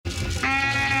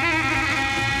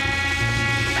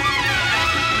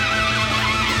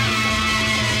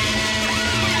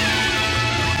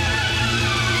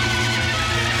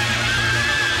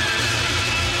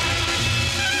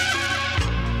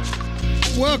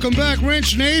Welcome back,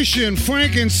 Wrench Nation.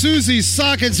 Frank and Susie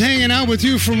Sockets hanging out with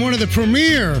you from one of the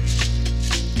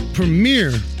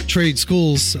premier trade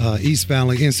schools, East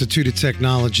Valley Institute of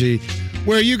Technology,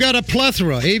 where you got a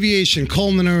plethora: aviation,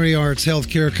 culinary arts,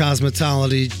 healthcare,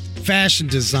 cosmetology, fashion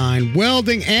design,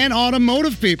 welding, and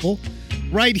automotive people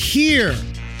right here.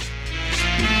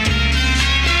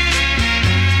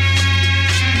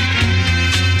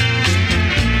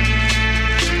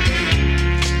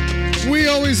 We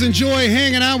always enjoy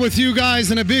hanging out with you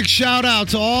guys, and a big shout out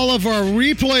to all of our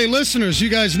replay listeners. You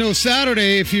guys know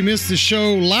Saturday, if you missed the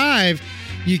show live,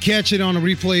 you catch it on a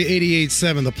replay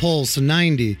 88.7, the Pulse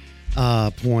 90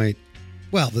 point.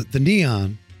 Well, the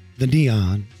Neon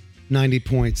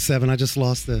 90.7. I just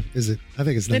lost I think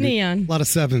it's 90. The Neon. A lot of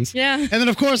sevens. Yeah. And then,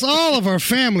 of course, all of our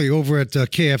family over at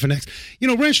KFNX. You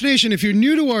know, Wrench Nation, if you're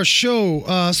new to our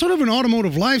show, sort of an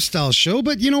automotive lifestyle show,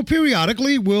 but,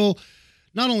 periodically we'll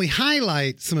not only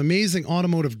highlight some amazing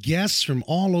automotive guests from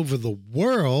all over the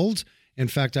world. In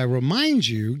fact, I remind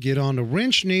you, get on to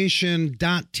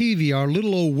wrenchnation.tv, our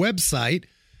little old website.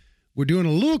 We're doing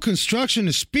a little construction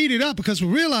to speed it up because we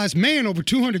realize, man, over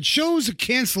 200 shows, it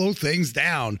can slow things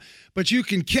down. But you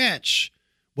can catch,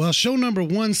 well, show number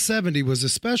 170 was a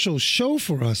special show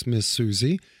for us, Miss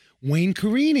Susie. Wayne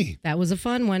Carini. That was a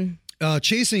fun one.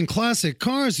 Chasing classic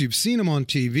cars. You've seen him on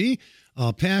TV.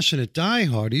 Passionate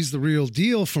diehard. He's the real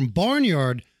deal. From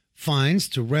barnyard finds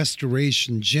to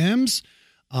restoration gems.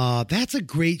 That's a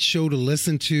great show to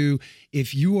listen to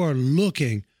if you are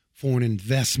looking for an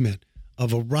investment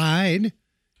of a ride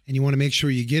and you want to make sure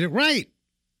you get it right.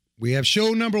 We have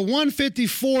show number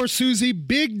 154, Susie.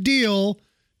 Big deal,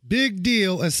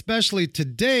 especially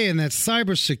today, and that's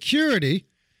cybersecurity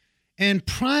and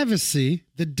privacy,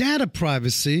 the data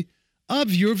privacy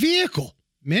of your vehicle.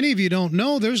 Many of you don't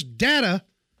know there's data,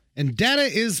 and data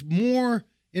is more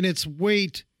in its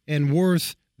weight and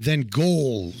worth than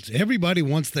gold. Everybody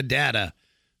wants the data.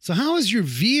 So how is your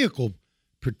vehicle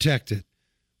protected?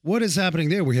 What is happening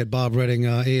there? We had Bob Redding,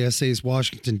 ASA's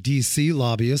Washington, D.C.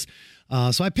 lobbyist.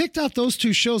 So I picked out those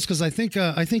two shows because I think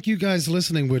you guys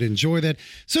listening would enjoy that.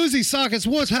 Susie Sockets,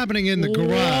 what's happening in the garage?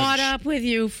 What up with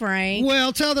you, Frank?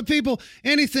 Well, tell the people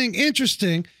anything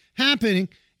interesting happening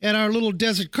at our little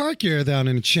desert car care down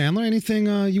in Chandler. Anything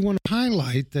you want to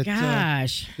highlight that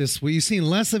this week? You've seen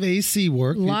less of AC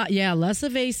work. Less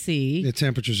of AC. The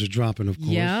temperatures are dropping, of course.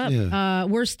 Yeah.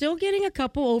 We're still getting a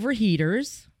couple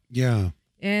overheaters. Yeah.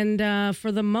 And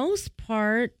for the most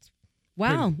part,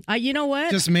 wow. You know what?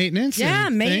 Just maintenance? Yeah,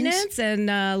 maintenance. Things? And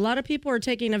a lot of people are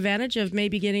taking advantage of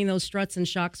maybe getting those struts and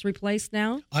shocks replaced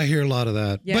now. I hear a lot of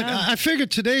that. Yeah. But I figured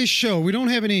today's show, we don't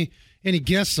have any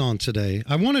guests on today.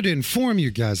 I wanted to inform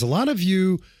you guys. A lot of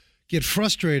you get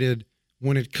frustrated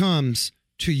when it comes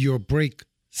to your brake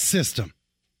system.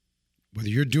 Whether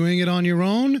you're doing it on your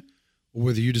own or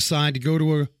whether you decide to go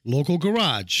to a local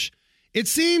garage. It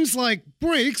seems like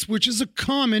brakes, which is a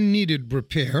common needed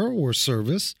repair or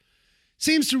service,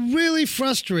 seems to really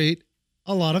frustrate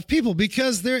a lot of people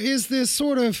because there is this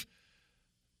sort of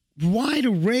wide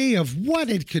array of what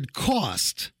it could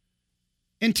cost.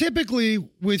 And typically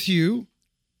with you,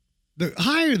 the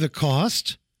higher the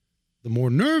cost, the more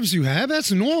nerves you have.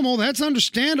 That's normal. That's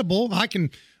understandable. I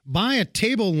can buy a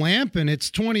table lamp and it's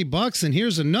 $20, and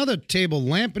here's another table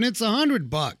lamp and it's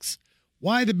 $100.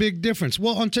 Why the big difference?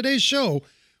 Well, on today's show,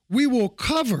 we will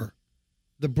cover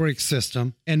the brake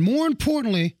system, and more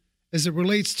importantly, as it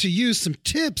relates to you, some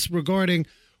tips regarding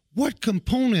what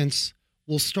components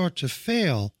will start to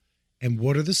fail and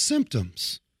what are the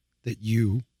symptoms that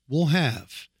you will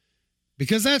have.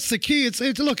 Because that's the key.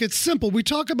 Look, it's simple. We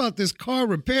talk about this car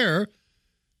repair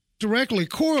directly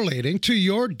correlating to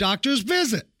your doctor's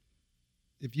visit.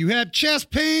 If you have chest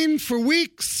pain for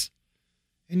weeks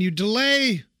and you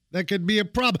delay, that could be a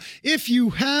problem. If you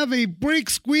have a brake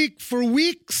squeak for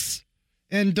weeks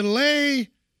and delay,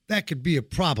 that could be a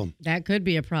problem. That could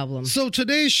be a problem. So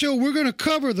today's show, we're going to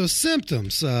cover the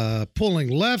symptoms, pulling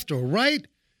left or right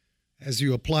as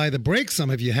you apply the brake. Some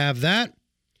of you have that.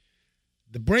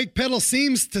 The brake pedal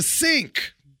seems to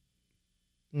sink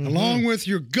along with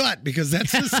your gut, because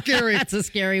that's a scary. That's a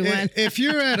scary one. If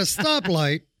you're at a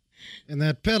stoplight and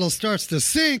that pedal starts to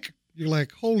sink, you're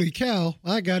like, holy cow,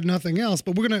 I got nothing else.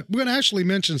 But we're gonna actually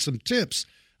mention some tips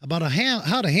about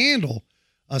how to handle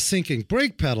a sinking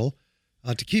brake pedal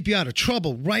to keep you out of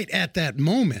trouble right at that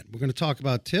moment. We're going to talk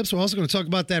about tips. We're also going to talk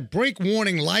about that brake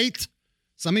warning light.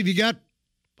 Some of you got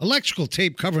electrical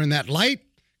tape covering that light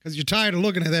because you're tired of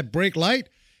looking at that brake light.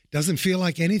 Doesn't feel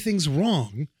like anything's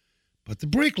wrong, but the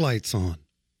brake light's on.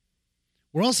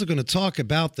 We're also going to talk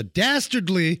about the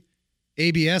dastardly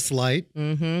ABS light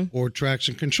or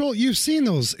traction control. You've seen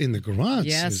those in the garage.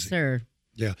 Yes, Susie. sir.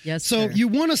 Yeah. Yes, so sir. you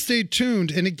want to stay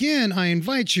tuned. And again, I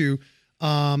invite you,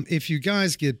 if you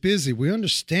guys get busy, we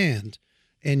understand,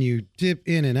 and you dip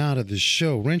in and out of the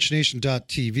show,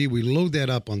 wrenchnation.tv. We load that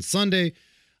up on Sunday,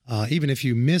 even if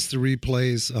you miss the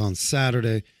replays on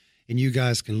Saturday. And you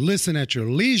guys can listen at your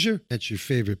leisure, at your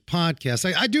favorite podcast.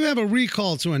 I do have a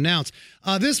recall to announce.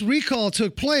 This recall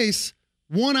took place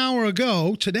 1 hour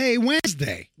ago, today,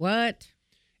 Wednesday. What?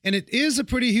 And it is a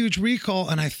pretty huge recall,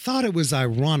 and I thought it was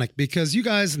ironic because you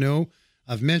guys know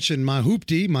I've mentioned my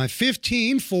Hoopty, my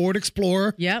 15 Ford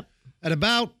Explorer. Yep. At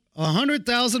about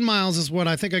 100,000 miles is what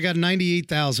I think I got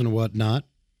 98,000 or whatnot.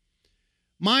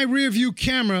 My rear view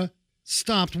camera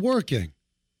stopped working.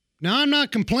 Now, I'm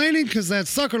not complaining because that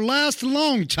sucker lasts a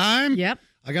long time. Yep.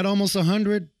 I got almost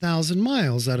 100,000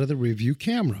 miles out of the rear view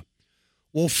camera.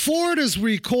 Well, Ford has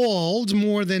recalled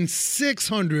more than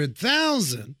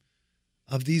 600,000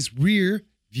 of these rear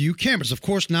view cameras. Of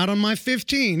course, not on my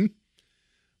 15,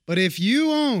 but if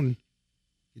you own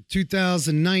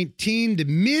 2019 to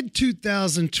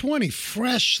mid-2020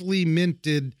 freshly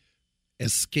minted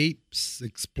Escapes,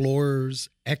 Explorers,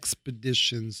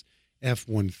 Expeditions,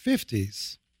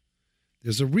 F-150s,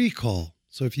 there's a recall.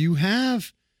 So if you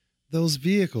have those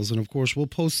vehicles, and of course, we'll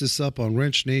post this up on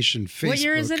Wrench Nation Facebook. What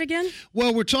year is it again?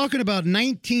 Well, we're talking about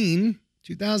 2000,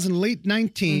 late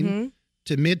 19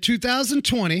 to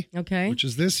mid-2020, Okay. which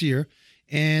is this year.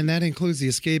 And that includes the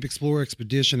Escape, Explorer,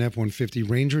 Expedition, F-150,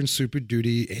 Ranger, and Super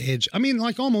Duty, Edge. I mean,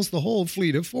 like almost the whole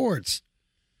fleet of Fords.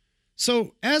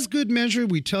 So as good measure,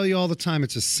 we tell you all the time,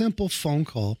 it's a simple phone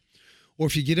call. Or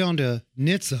if you get onto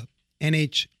NHTSA,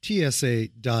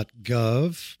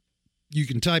 NHTSA.gov, you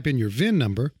can type in your VIN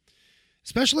number,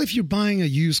 especially if you're buying a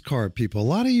used car, people. A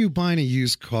lot of you buying a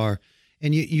used car,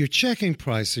 and you're checking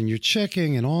price, and you're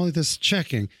checking, and all of this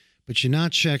checking, but you're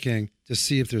not checking to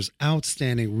see if there's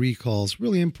outstanding recalls.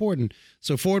 Really important.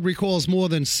 So Ford recalls more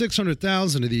than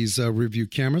 600,000 of these review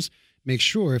cameras. Make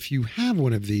sure if you have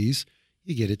one of these,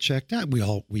 you get it checked out.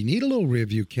 We need a little rear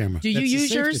view camera. Do you That's the use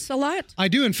safety. yours a lot? I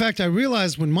do. In fact, I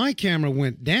realized when my camera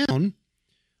went down,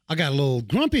 I got a little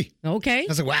grumpy. Okay. I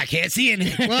was like, well, I can't see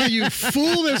anything. Well, you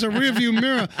fool, there's a rearview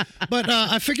mirror. But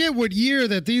I forget what year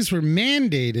that these were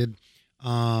mandated.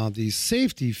 These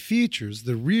safety features,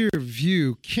 the rear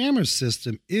view camera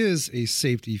system is a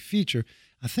safety feature.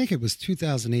 I think it was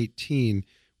 2018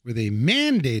 where they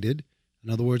mandated, in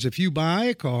other words, if you buy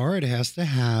a car, it has to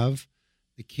have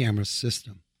the camera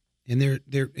system. And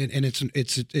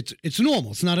it's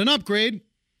normal. It's not an upgrade.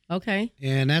 Okay.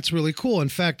 And that's really cool. In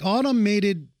fact,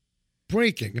 automated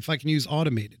braking, if I can use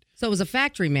automated, So it was a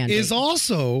factory mandate. is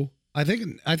also, I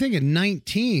think in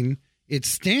 19, it's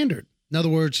standard. In other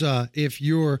words, if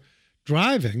you're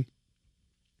driving,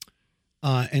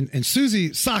 and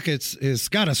Susie Sockets has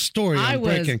got a story on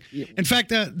braking. In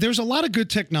fact, there's a lot of good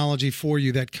technology for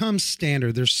you that comes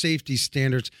standard. There's safety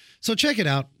standards. So check it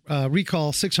out.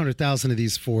 Recall 600,000 of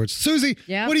these Fords. Susie,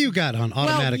 Yeah. what do you got on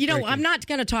automatic braking? I'm not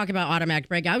going to talk about automatic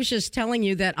brake. I was just telling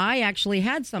you that I actually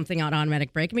had something on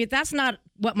automatic brake. I mean, that's not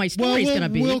what my story's going to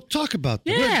be. We'll talk about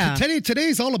that. Yeah.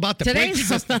 Today's all about the brake Today's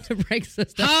system. about the brake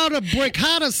system. How to brake,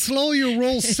 how to slow your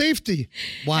roll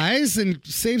safety-wise and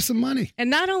save some money. And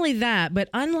not only that, but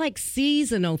unlike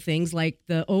seasonal things like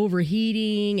the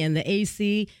overheating and the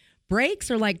AC,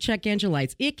 brakes are like check engine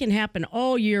lights. It can happen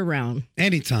all year round.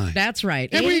 Anytime. That's right.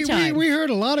 And Anytime. we heard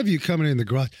a lot of you coming in the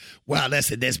garage. Well,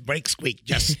 listen, this brake squeak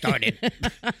just started.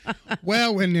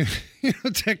 Well, when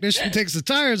the technician takes the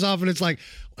tires off and it's like,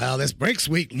 well, this brake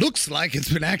squeak looks like it's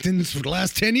been acting for the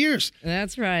last 10 years.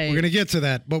 That's right. We're going to get to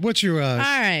that. But what's your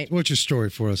right. What's your story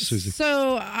for us, Susie?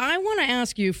 So I want to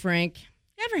ask you, Frank,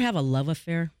 you ever have a love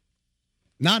affair?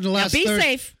 Not in the last Be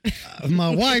safe.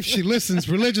 My wife, she listens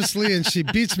religiously and she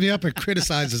beats me up and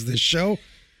criticizes this show.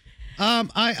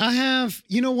 I have,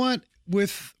 you know what,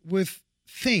 with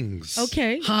things.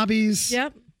 Okay. Hobbies.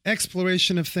 Yep.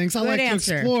 Exploration of things. I Good like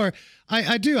answer. to explore.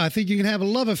 I do. I think you can have a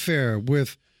love affair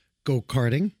with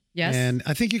go-karting. Yes. And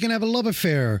I think you can have a love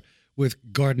affair with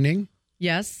gardening.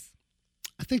 Yes.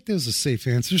 I think those are safe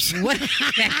answers. What?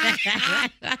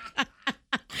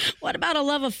 What about a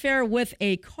love affair with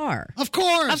a car? Of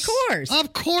course. Of course.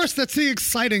 Of course. That's the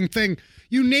exciting thing.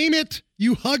 You name it,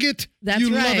 you hug it, That's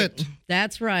you right. love it.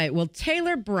 That's right. Well,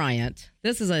 Taylor Bryant,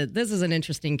 this is an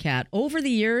interesting cat. Over the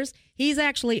years, he's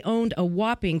actually owned a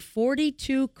whopping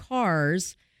 42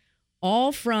 cars,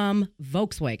 all from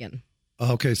Volkswagen.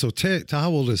 Okay, so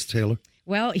how old is Taylor?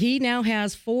 Well, he now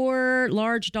has 4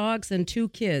 large dogs and 2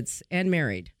 kids and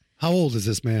married. How old is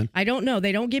this man? I don't know.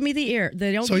 They don't give me the year.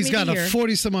 They don't. So give he's me got the year.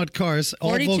 40-some-odd cars, all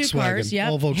 42 Volkswagen. cars,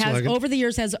 yep. All Volkswagen. Over the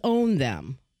years has owned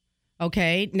them.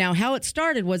 Okay. Now, how it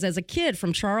started was as a kid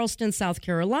from Charleston, South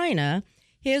Carolina,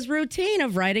 his routine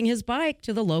of riding his bike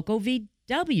to the local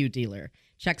VW dealer.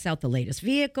 Checks out the latest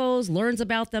vehicles, learns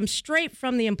about them straight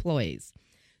from the employees.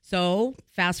 So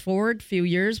fast forward a few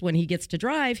years when he gets to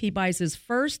drive, he buys his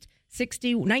first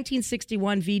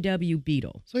 1961 VW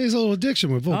Beetle. So he has a little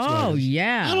addiction with Volkswagen. Oh,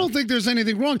 yeah. I don't think there's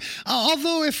anything wrong.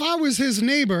 Although if I was his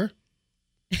neighbor,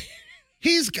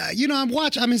 he's got,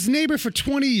 I'm his neighbor for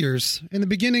 20 years. In the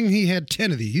beginning, he had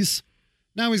 10 of these.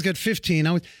 Now he's got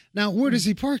 15. Now, where does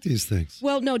he park these things?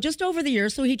 Well, no, just over the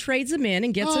years. So he trades them in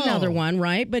and gets another one,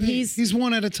 right? But he's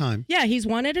one at a time. Yeah, he's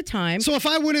one at a time. So if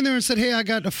I went in there and said, hey, I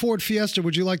got a Ford Fiesta,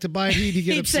 would you like to buy it? He'd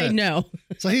get upset. He'd say no.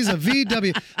 So he's a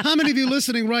VW. How many of you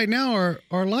listening right now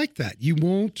are like that? You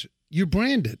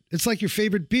brand it. It's like your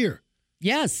favorite beer.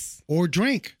 Yes. Or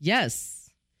drink. Yes.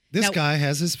 This guy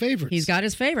has his favorites. He's got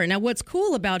his favorite. Now, what's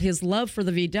cool about his love for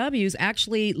the VWs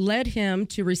actually led him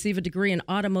to receive a degree in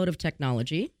automotive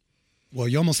technology. Well,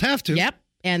 you almost have to. Yep.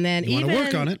 And then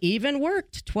work on it. even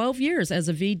worked 12 years as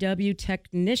a VW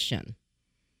technician.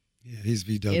 Yeah, he's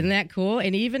VW. Isn't that cool?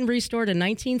 And even restored a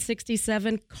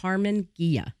 1967 Carmen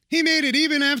Ghia. He made it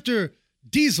even after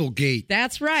Dieselgate.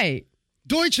 That's right.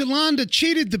 Deutsche Lande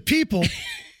cheated the people,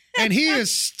 and he is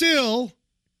still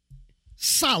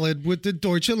solid with the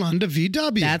Deutsche Lande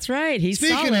VW. That's right. He's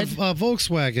Speaking solid. of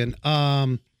Volkswagen,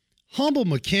 Humble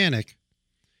Mechanic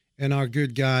and our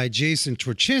good guy, Jason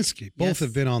Torchinsky, both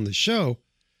have been on the show.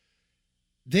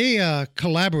 They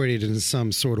collaborated in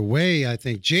some sort of way. I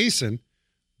think Jason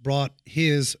brought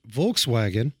his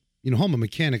Volkswagen. Humble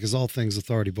Mechanic is all things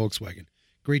Authority Volkswagen.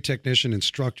 Great technician,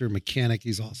 instructor, mechanic.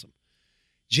 He's awesome.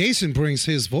 Jason brings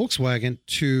his Volkswagen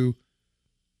to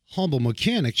Humble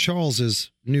Mechanic,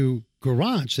 Charles's new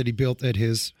garage that he built at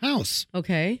his house.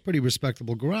 Okay. Pretty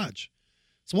respectable garage.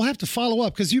 So we'll have to follow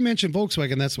up because you mentioned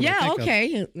Volkswagen. That's what I think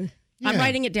okay. of. I'm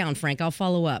writing it down, Frank. I'll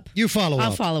follow up. You follow up.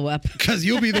 I'll follow up. Because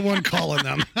you'll be the one calling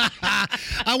them.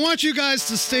 I want you guys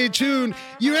to stay tuned.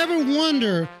 You ever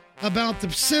wonder about the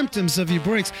symptoms of your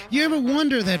brakes? You ever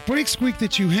wonder that brake squeak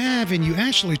that you have and you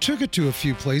actually took it to a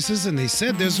few places and they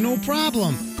said there's no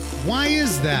problem? Why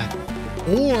is that?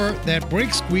 Or that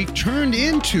brake squeak turned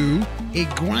into a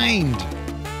grind?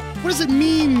 What does it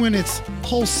mean when it's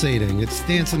pulsating? It's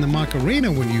dancing the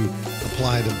Macarena when you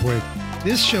apply the brake.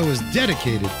 This show is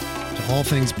dedicated to all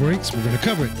things brakes. We're going to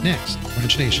cover it next.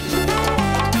 Wrench Nation.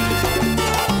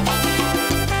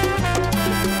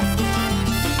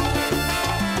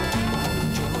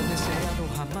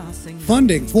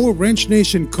 Funding for Wrench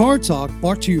Nation Car Talk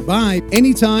brought to you by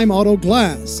Anytime Auto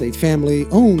Glass, a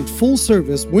family-owned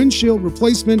full-service windshield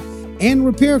replacement and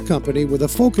repair company with a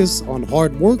focus on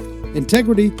hard work,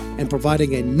 integrity, and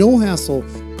providing a no-hassle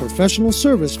professional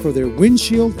service for their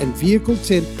windshield and vehicle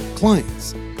tint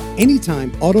clients.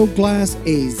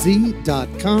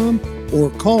 AnytimeAutoglassAZ.com or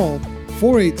call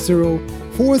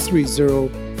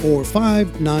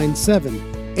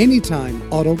 480-430-4597.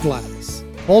 Anytime Auto Glass.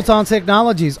 Bolt-On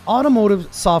Technologies Automotive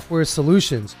Software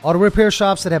Solutions. Auto repair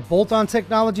shops that have Bolt-On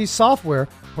Technologies software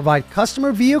provide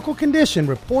customer vehicle condition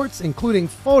reports, including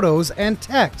photos and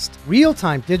text,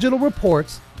 real-time digital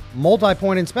reports,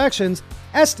 multi-point inspections,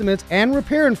 estimates, and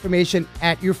repair information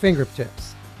at your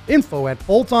fingertips. Info at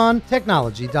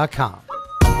boltontechnology.com.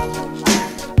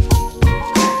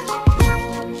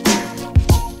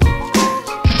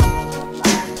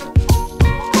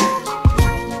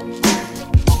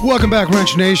 Welcome back,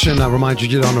 Wrench Nation. I remind you,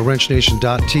 get on the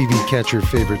wrenchnation.tv, catch your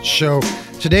favorite show.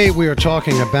 Today we are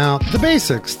talking about the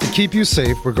basics to keep you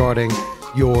safe regarding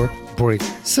your brake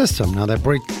system. Now, that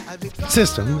brake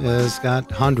system has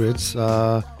got hundreds,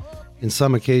 in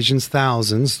some occasions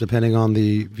thousands, depending on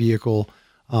the vehicle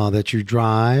that you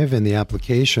drive and the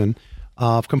application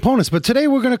of components. But today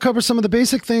we're going to cover some of the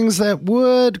basic things that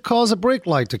would cause a brake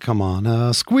light to come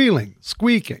on. Squealing,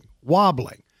 squeaking,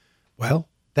 wobbling. Well,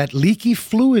 that leaky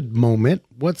fluid moment,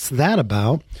 what's that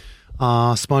about?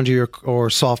 Spongy or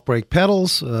soft brake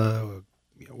pedals,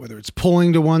 whether it's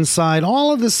pulling to one side,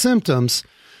 all of the symptoms.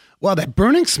 Well, that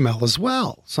burning smell as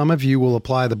well. Some of you will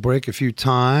apply the brake a few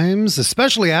times,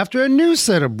 especially after a new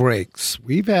set of brakes.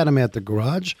 We've had them at the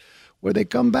garage where they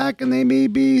come back and they may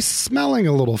be smelling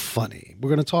a little funny. We're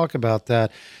going to talk about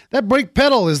that. That brake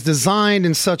pedal is designed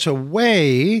in such a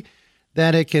way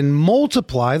that it can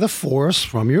multiply the force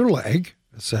from your leg,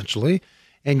 essentially,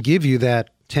 and give you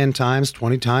that 10 times,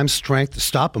 20 times strength to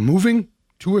stop a moving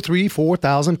 2,000 or 3,000,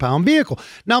 4,000 pound vehicle.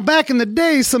 Now, back in the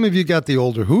day, some of you got the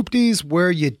older hoopties where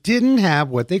you didn't have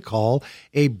what they call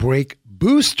a brake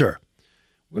booster.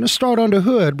 We're going to start under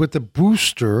hood with the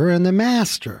booster and the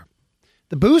master.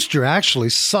 The booster actually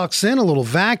sucks in a little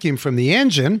vacuum from the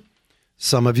engine.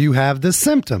 Some of you have this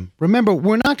symptom. Remember,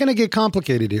 we're not going to get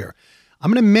complicated here.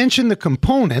 I'm going to mention the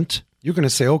component. You're going to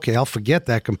say, okay, I'll forget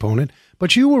that component.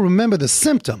 But you will remember the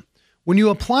symptom. When you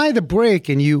apply the brake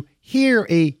and you hear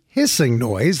a hissing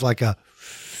noise, like a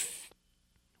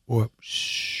or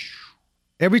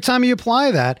every time you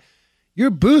apply that, your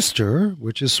booster,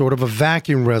 which is sort of a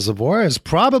vacuum reservoir, is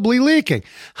probably leaking.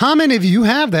 How many of you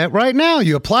have that right now?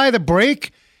 You apply the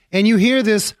brake and you hear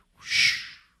this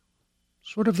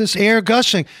sort of this air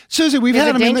gushing. Susie, we've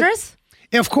had them. Is it dangerous?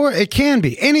 Of course, it can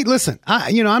be. Listen,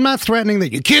 I'm not threatening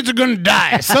that your kids are going to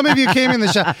die. Some of you came in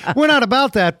the shop. We're not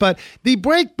about that. But the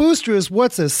brake booster is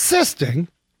what's assisting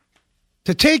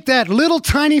to take that little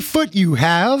tiny foot you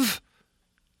have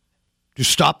to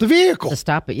stop the vehicle. To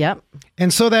stop it, yep.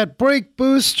 And so that brake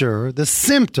booster, the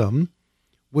symptom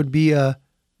would be a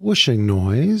whooshing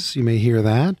noise. You may hear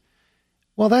that.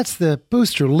 Well, that's the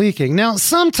booster leaking. Now,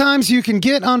 sometimes you can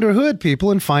get under hood,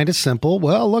 people, and find it simple.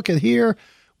 Well, look at here.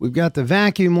 We've got the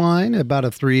vacuum line, about a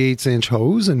 3/8-inch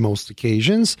hose in most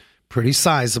occasions. Pretty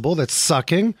sizable. That's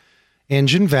sucking.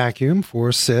 Engine vacuum for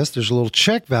assist. There's a little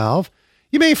check valve.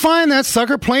 You may find that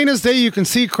sucker plain as day. You can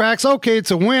see cracks. Okay,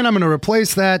 it's a win. I'm going to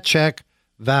replace that check,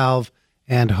 valve,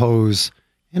 and hose,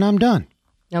 and I'm done.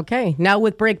 Okay. Now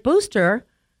with brake booster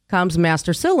comes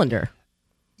master cylinder.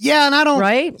 Yeah, and I don't...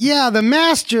 Right? Yeah, the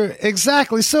master,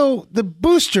 exactly. So the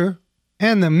booster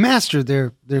and the master,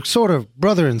 they're sort of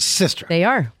brother and sister. They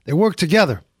are. They work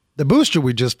together. The booster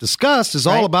we just discussed is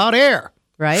all about air.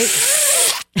 Right.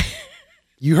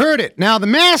 You heard it. Now the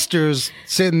master's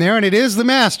sitting there, and it is the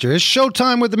master. It's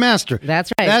showtime with the master.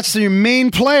 That's right. That's your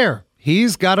main player.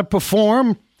 He's got to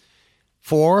perform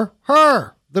for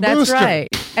her, the booster. That's right.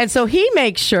 And so he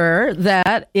makes sure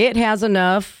that it has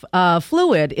enough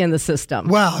fluid in the system.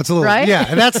 Well, it's a little, right?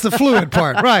 Yeah, that's the fluid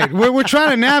part, right. We're trying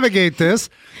to navigate this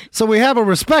so we have a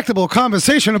respectable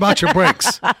conversation about your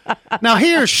brakes. Now,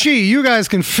 he or she, you guys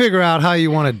can figure out how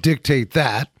you want to dictate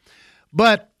that.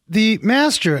 But the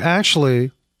master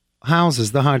actually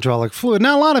houses the hydraulic fluid.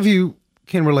 Now, a lot of you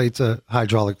can relate to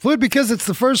hydraulic fluid because it's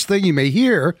the first thing you may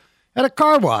hear at a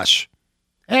car wash.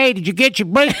 Hey, did you get your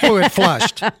brake fluid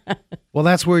flushed? Well,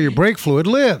 that's where your brake fluid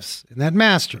lives, in that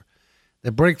master.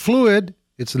 The brake fluid,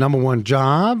 its number one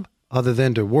job, other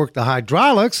than to work the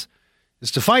hydraulics,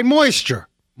 is to fight moisture.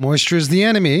 Moisture is the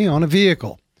enemy on a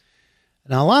vehicle.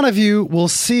 Now, a lot of you will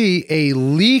see a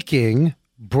leaking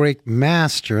brake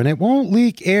master, and it won't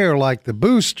leak air like the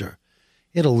booster.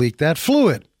 It'll leak that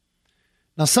fluid.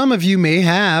 Now, some of you may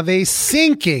have a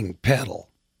sinking pedal.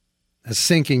 A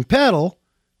sinking pedal,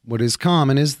 what is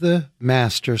common is the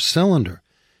master cylinder.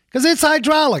 Because it's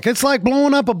hydraulic. It's like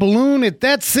blowing up a balloon.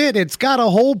 That's it. It's got to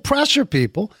hold pressure,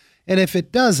 people. And if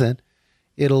it doesn't,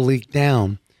 it'll leak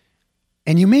down.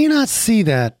 And you may not see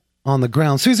that on the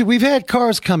ground. Susie, we've had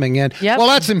cars coming in. Yep. Well,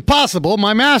 that's impossible.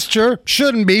 My master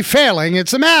shouldn't be failing.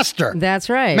 It's a master. That's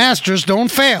right. Masters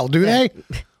don't fail, do they?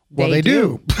 Well, they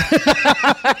do.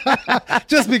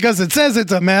 Just because it says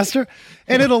it's a master,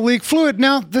 and it'll leak fluid.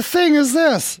 Now, the thing is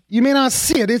this. You may not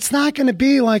see it. It's not going to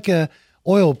be like a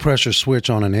oil pressure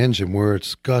switch on an engine where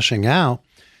it's gushing out.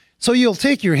 So you'll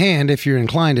take your hand, if you're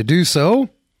inclined to do so,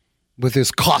 with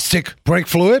this caustic brake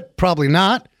fluid. Probably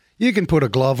not. You can put a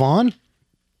glove on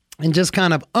and just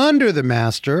kind of under the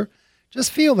master,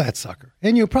 just feel that sucker.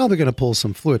 And you're probably going to pull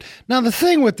some fluid. Now, the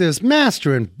thing with this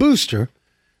master and booster,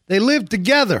 they live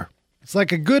together. It's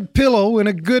like a good pillow and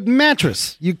a good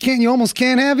mattress. You almost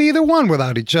can't have either one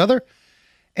without each other.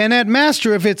 And that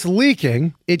master, if it's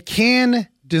leaking, it can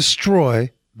destroy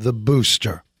the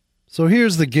booster. So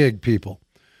here's the gig, people.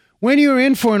 When you're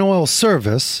in for an oil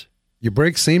service, your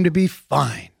brakes seem to be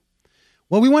fine.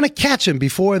 Well, we want to catch them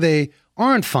before they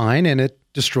aren't fine and it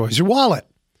destroys your wallet.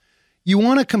 You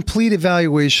want a complete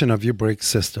evaluation of your brake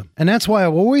system. And that's why I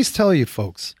always tell you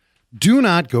folks, do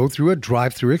not go through a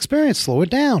drive-through experience. Slow it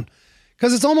down.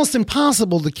 Because it's almost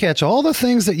impossible to catch all the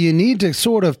things that you need to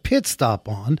sort of pit stop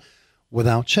on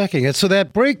without checking it. So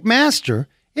that brake master,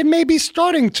 it may be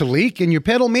starting to leak and your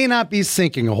pedal may not be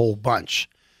sinking a whole bunch.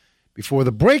 Before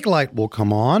the brake light will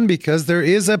come on because there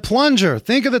is a plunger.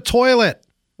 Think of the toilet.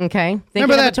 Okay.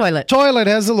 Remember that toilet. Toilet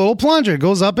has a little plunger. It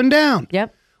goes up and down.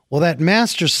 Yep. Well, that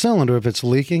master cylinder, if it's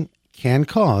leaking, can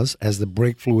cause, as the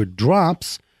brake fluid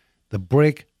drops, the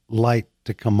brake light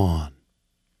to come on.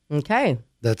 Okay.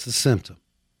 That's a symptom.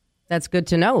 That's good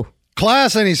to know.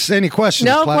 Class, any questions?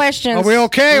 No class? questions. Are we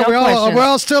okay? No We're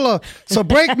all still so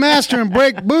brake master and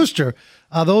brake booster,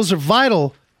 those are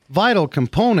vital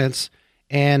components.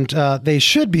 And they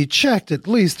should be checked at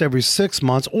least every 6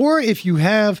 months, or if you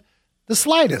have the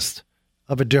slightest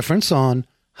of a difference on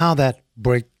how that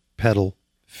brake pedal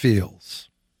feels.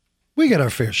 We get our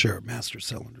fair share of master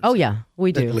cylinders. Oh yeah,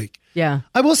 we that do. leak. Yeah.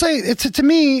 I will say, it's to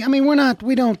me, I mean, we're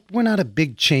not a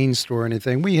big chain store or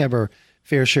anything. We have our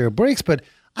fair share of brakes, but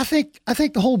I think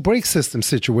the whole brake system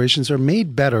situations are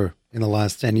made better in the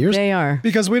last 10 years. They are.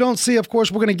 Because we don't see, of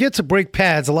course, we're going to get to brake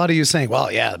pads. A lot of you saying,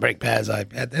 well, yeah, the brake pads,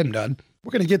 I've had them done.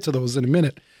 We're going to get to those in a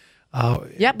minute.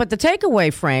 Yeah, but the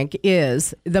takeaway, Frank,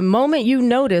 is the moment you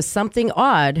notice something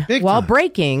odd Big while time.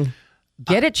 braking,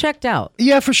 get it checked out.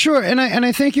 Yeah, for sure. And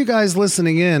I think you guys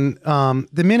listening in,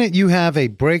 the minute you have a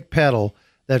brake pedal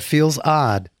that feels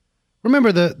odd,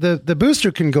 remember the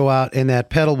booster can go out and that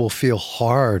pedal will feel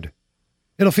hard.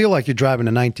 It'll feel like you're driving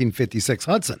a 1956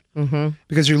 Hudson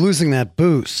because you're losing that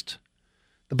boost.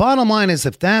 The bottom line is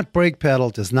if that brake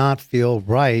pedal does not feel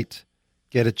right,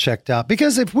 get it checked out.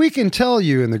 Because if we can tell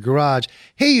you in the garage,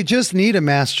 hey, you just need a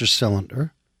master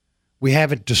cylinder, we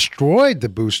haven't destroyed the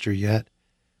booster yet,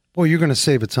 boy, you're going to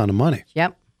save a ton of money.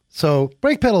 Yep. So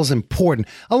brake pedal is important.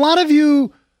 A lot of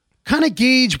you kind of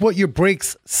gauge what your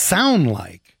brakes sound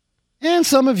like. And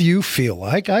some of you feel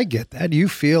like, I get that, you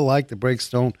feel like the brakes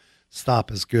don't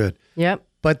stop as good. Yep.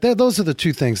 But those are the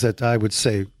two things that I would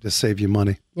say to save you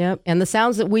money. Yep. And the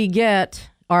sounds that we get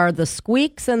are the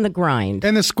squeaks and the grind.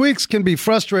 And the squeaks can be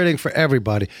frustrating for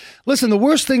everybody. Listen, the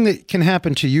worst thing that can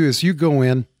happen to you is you go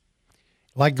in,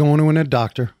 like going to a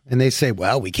doctor, and they say,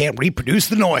 well, we can't reproduce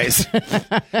the noise.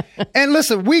 And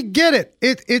listen, we get it.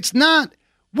 It's not,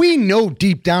 we know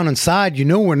deep down inside,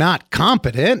 we're not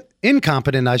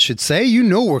incompetent, I should say.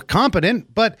 We're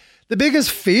competent, but the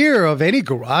biggest fear of any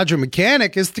garage or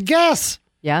mechanic is to guess.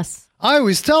 Yes. I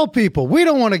always tell people, we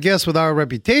don't want to guess with our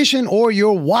reputation or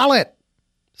your wallet.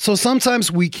 So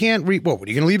sometimes we can't what are you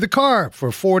going to leave the car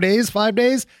for 4 days, 5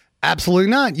 days?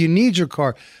 Absolutely not. You need your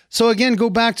car. So again,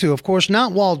 go back to, of course,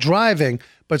 not while driving,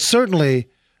 but certainly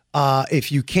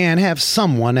if you can have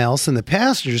someone else in the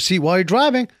passenger seat while you're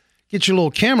driving, get your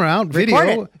little camera out,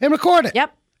 video, and record it.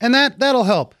 Yep. And that'll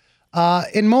help.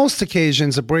 In most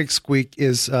occasions, a brake squeak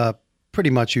is pretty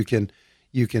much you can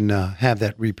have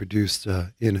that reproduced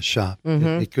in a shop.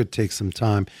 It could take some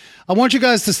time. I want you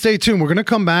guys to stay tuned. We're going to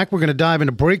come back. We're going to dive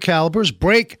into brake calipers,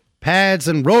 brake pads,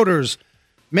 and rotors.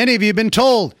 Many of you have been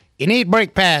told you need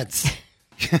brake pads.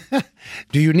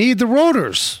 Do you need the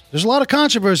rotors? There's a lot of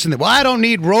controversy in that. Well, I don't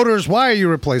need rotors. Why are you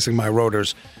replacing my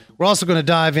rotors? We're also going to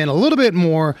dive in a little bit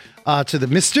more to the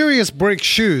mysterious brake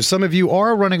shoes. Some of you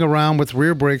are running around with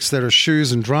rear brakes that are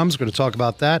shoes and drums. We're going to talk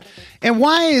about that. And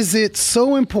why is it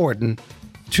so important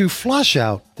to flush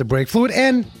out the brake fluid,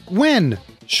 and when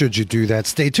should you do that?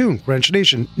 Stay tuned. Wrench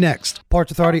Nation next.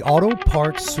 Parts Authority Auto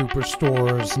Parts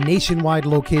Superstores, nationwide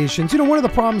locations. One of the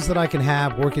problems that I can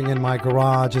have working in my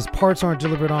garage is parts aren't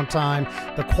delivered on time.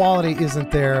 The quality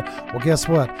isn't there. Well, guess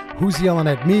what? Who's yelling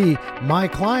at me? My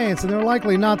clients, and they're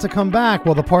likely not to come back.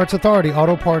 Well, the Parts Authority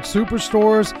Auto Parts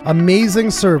Superstores,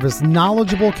 amazing service,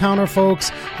 knowledgeable counter folks,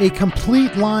 a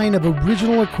complete line of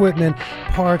original equipment,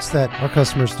 parts that our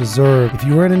customers deserve. If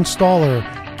you're an installer,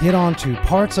 get on to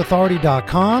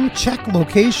partsauthority.com. Check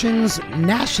locations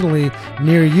nationally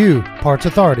near you.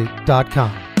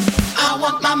 partsauthority.com. I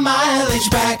want my mileage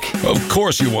back. Of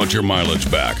course you want your mileage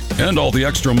back. And all the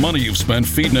extra money you've spent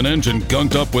feeding an engine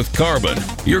gunked up with carbon.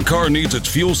 Your car needs its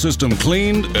fuel system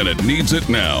cleaned, and it needs it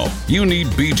now. You need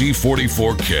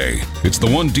BG44K. It's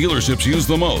the one dealerships use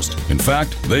the most. In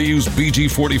fact, they use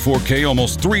BG44K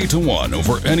almost 3-to-1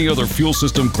 over any other fuel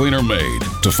system cleaner made.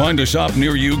 To find a shop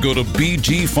near you, go to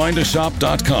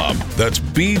bgfindashop.com. That's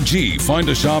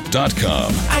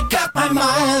bgfindashop.com. I got my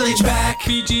mileage back.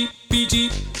 BG.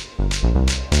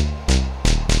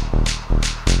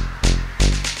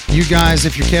 You guys,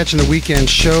 if you're catching the weekend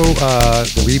show,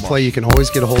 the replay, you can always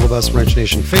get a hold of us, Wrench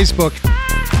Nation Facebook,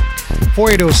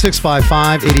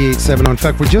 480-655-8870. In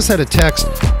fact, we just had a text.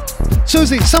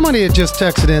 Susie, somebody had just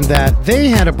texted in that they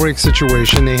had a brake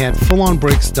situation. They had full-on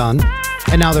brakes done,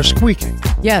 and now they're squeaking.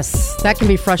 Yes, that can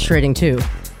be frustrating too.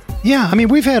 Yeah, I mean,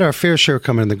 we've had our fair share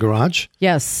come in the garage.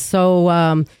 Yes.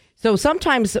 So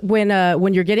sometimes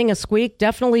when you're getting a squeak,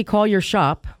 definitely call your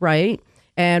shop, right?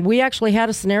 And we actually had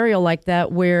a scenario like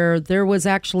that where there was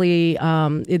actually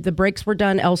the brakes were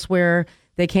done elsewhere.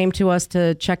 They came to us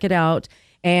to check it out,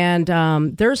 and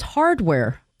there's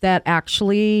hardware that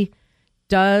actually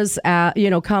does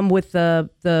come with the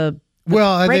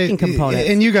braking components.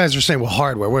 And you guys are saying, well,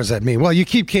 hardware, what does that mean? Well, you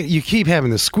keep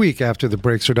having the squeak after the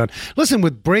brakes are done. Listen,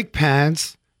 with brake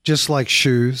pads, just like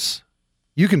shoes,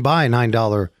 you can buy a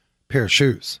 $9 pair of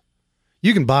shoes.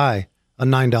 You can buy a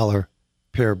 $9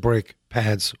 pair of brake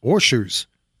pads or shoes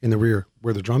in the rear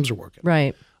where the drums are working.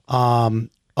 Right. A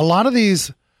lot of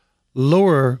these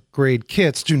lower grade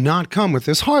kits do not come with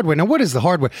this hardware. Now, what is the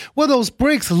hardware? Well, those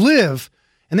brakes live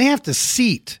and they have to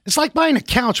seat. It's like buying a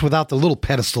couch without the little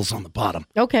pedestals on the bottom.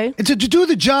 Okay. And to do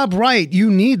the job right, you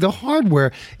need the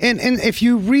hardware. And if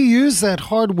you reuse that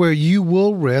hardware, you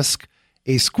will risk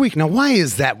a squeak. Now, why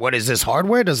is that? What is this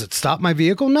hardware? Does it stop my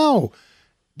vehicle? No.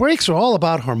 Brakes are all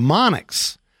about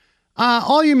harmonics.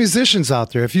 All you musicians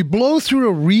out there, if you blow through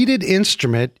a reeded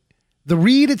instrument, the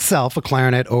reed itself, a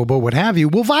clarinet, oboe, what have you,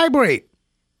 will vibrate,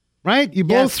 right? You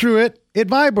blow through it, it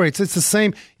vibrates. It's the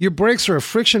same. Your brakes are a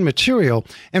friction material.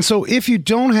 And so if you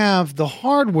don't have the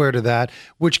hardware to that,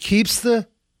 which keeps the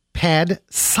pad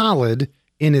solid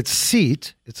in its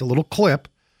seat, it's a little clip,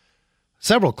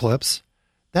 several clips,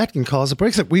 that can cause a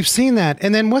break. We've seen that.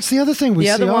 And then what's the other thing we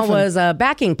see often? The other one was a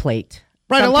backing plate.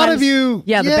 Right, Sometimes, a lot of you...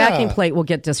 Yeah, the backing plate will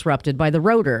get disrupted by the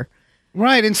rotor.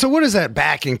 Right, and so what is that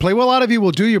backing plate? Well, a lot of you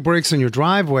will do your brakes in your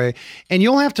driveway, and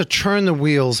you'll have to turn the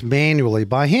wheels manually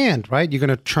by hand, right? You're going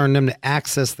to turn them to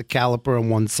access the caliper on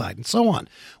one side and so on.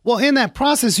 Well, in that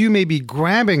process, you may be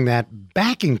grabbing that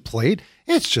backing plate.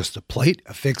 It's just a plate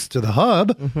affixed to the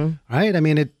hub, right? I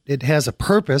mean, it has a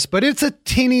purpose, but it's a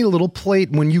teeny little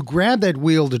plate. When you grab that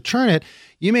wheel to turn it,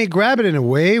 you may grab it in a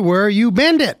way where you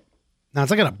bend it. Now, it's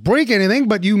not going to break anything,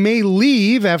 but you may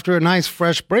leave after a nice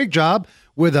fresh brake job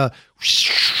with a,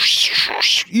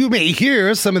 you may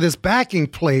hear some of this backing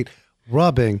plate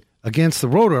rubbing against the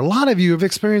rotor. A lot of you have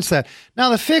experienced that. Now,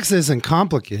 the fix isn't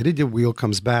complicated. Your wheel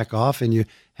comes back off and you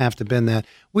have to bend that.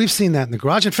 We've seen that in the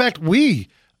garage. In fact, we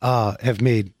have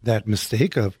made that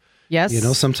mistake of, yes,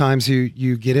 sometimes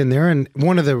you get in there, and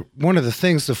one of the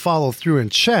things to follow through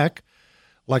and check,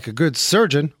 like a good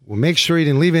surgeon, will make sure you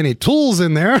didn't leave any tools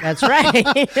in there. That's right.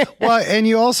 Well, and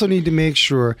you also need to make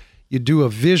sure you do a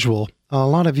visual. A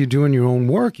lot of you doing your own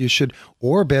work, you should,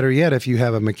 or better yet, if you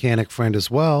have a mechanic friend as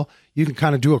well, you can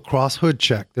kind of do a cross hood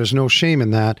check. There's no shame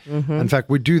in that. In fact,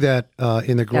 we do that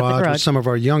in the garage with some of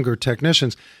our younger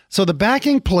technicians. So the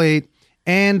backing plate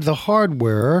and the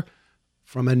hardware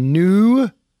from a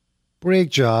new brake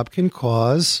job can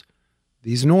cause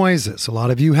these noises. A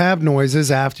lot of you have noises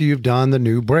after you've done the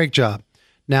new brake job.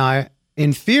 Now,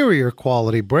 inferior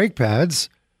quality brake pads,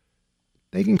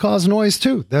 they can cause noise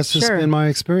too. That's just been my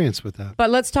experience with that.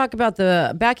 But let's talk about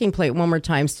the backing plate one more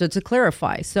time to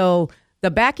clarify. So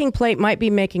the backing plate might be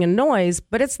making a noise,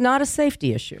 but it's not a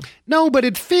safety issue. No, but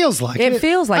it feels like it. It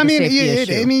feels like a safety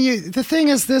issue. The thing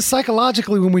is this,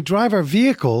 psychologically, when we drive our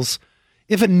vehicles,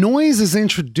 if a noise is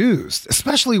introduced,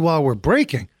 especially while we're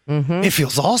braking, it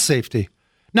feels all safety.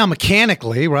 Now,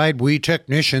 mechanically, right, we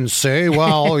technicians say,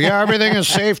 well, yeah, everything is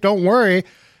safe, don't worry.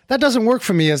 That doesn't work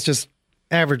for me as just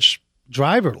average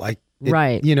driver,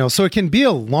 right. So it can be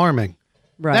alarming.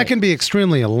 Right. That can be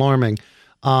extremely alarming.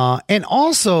 And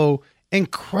also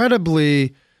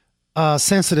incredibly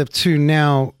sensitive to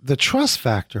now the trust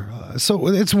factor. So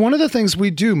it's one of the things we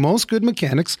do. Most good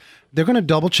mechanics, they're going to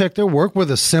double check their work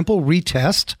with a simple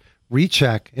retest,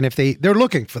 recheck. And if they're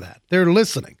looking for that, they're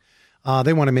listening.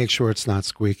 They want to make sure it's not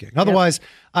squeaking. Otherwise,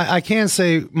 I can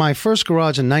say my first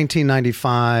garage in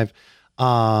 1995,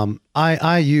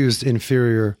 I used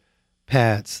inferior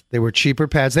pads. They were cheaper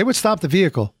pads. They would stop the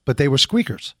vehicle, but they were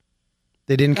squeakers.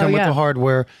 They didn't come with the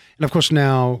hardware. And of course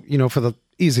now, for the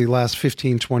easy last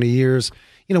 15, 20 years,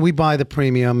 we buy the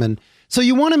premium. And so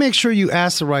you want to make sure you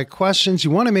ask the right questions.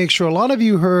 You want to make sure, a lot of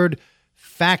you heard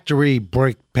factory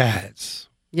brake pads.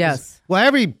 Yes. Well,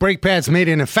 every brake pad's made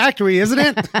in a factory, isn't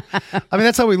it? I mean,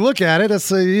 that's how we look at it. That's,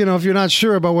 if you're not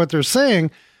sure about what they're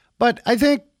saying. But I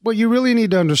think what you really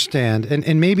need to understand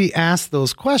and maybe ask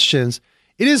those questions,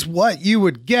 it is what you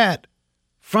would get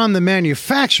from the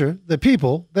manufacturer, the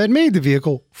people that made the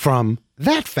vehicle from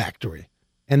that factory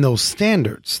and those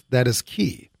standards. That is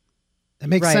key. That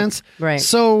makes sense? Right.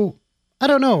 So I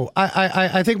don't know.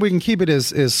 I think we can keep it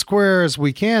as square as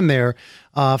we can there,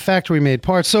 factory made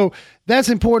parts. So that's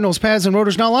important, those pads and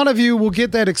rotors. Now, a lot of you will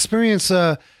get that experience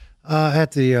at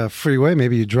the freeway.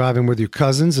 Maybe you're driving with your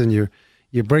cousins and your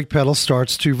brake pedal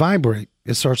starts to vibrate.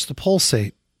 It starts to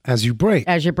pulsate as you brake.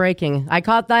 As you're braking. I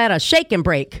call that a shake and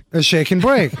brake. A shake and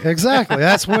brake. Exactly.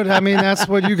 That's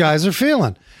what you guys are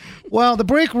feeling. Well, the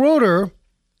brake rotor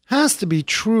has to be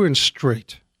true and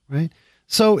straight, right?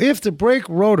 So if the brake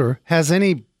rotor has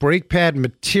any brake pad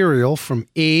material from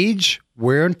age,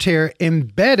 wear and tear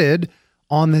embedded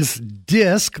on this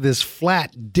disc, this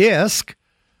flat disc,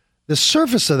 the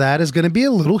surface of that is going to be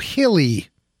a little hilly.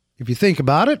 If you think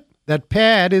about it, that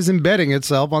pad is embedding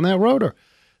itself on that rotor.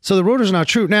 So the rotor's not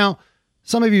true. Now,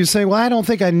 some of you say, well, I don't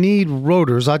think I need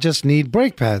rotors. I just need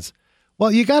brake pads.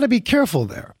 Well, you got to be careful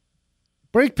there.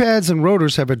 brake pads and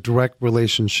rotors have a direct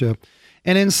relationship.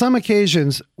 And in some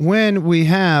occasions, when we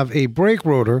have a brake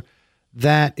rotor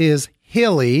that is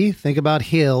hilly, think about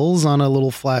hills on a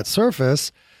little flat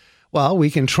surface, well,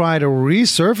 we can try to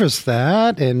resurface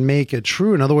that and make it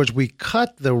true. In other words, we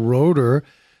cut the rotor,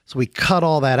 so we cut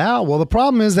all that out. Well, the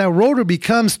problem is that rotor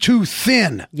becomes too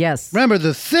thin. Yes. Remember,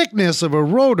 the thickness of a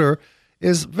rotor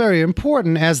is very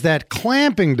important, as that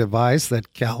clamping device,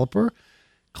 that caliper,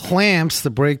 clamps the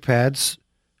brake pads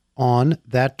on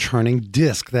that turning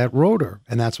disc, that rotor,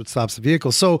 and that's what stops the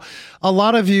vehicle. So a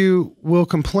lot of you will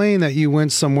complain that you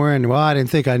went somewhere and, well, I didn't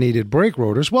think I needed brake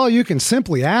rotors. Well, you can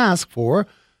simply ask for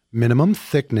minimum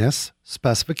thickness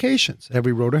specifications.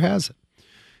 Every rotor has it.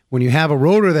 When you have a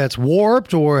rotor that's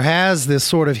warped or has this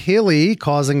sort of hilly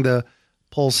causing the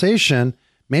pulsation,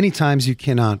 many times you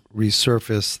cannot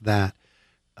resurface that.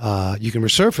 You can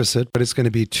resurface it, but it's going to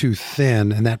be too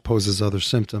thin, and that poses other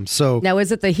symptoms. So now,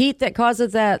 is it the heat that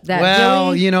causes that? Well,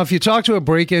 hilly? you know, if you talk to a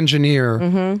brake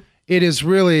engineer, it is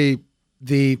really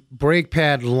the brake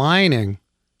pad lining.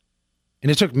 And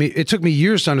it took me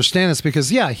years to understand this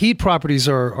because, yeah, heat properties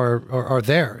are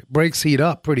there. Brakes heat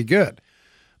up pretty good.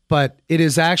 But it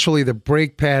is actually the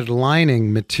brake pad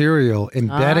lining material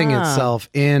embedding itself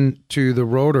into the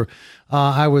rotor.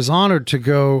 I was honored to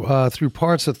go through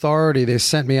Parts Authority. They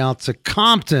sent me out to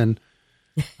Compton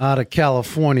out of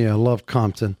California. I love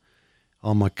Compton.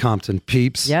 All my Compton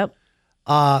peeps. Yep.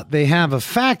 They have a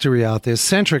factory out there.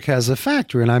 Centric has a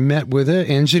factory. And I met with an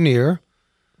engineer,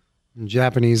 a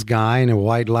Japanese guy in a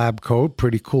white lab coat,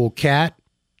 pretty cool cat,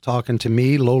 talking to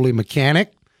me, lowly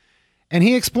mechanic. And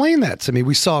he explained that to me.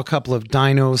 We saw a couple of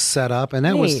dynos set up, and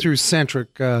that was through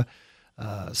Centric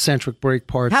brake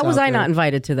parts. How was I there. not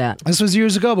invited to that? This was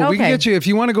years ago, but we can get you if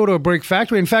you want to go to a brake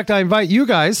factory. In fact, I invite you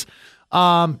guys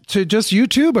to just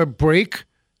YouTube a brake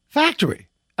factory.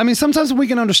 I mean, sometimes we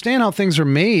can understand how things are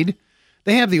made.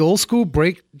 They have the old school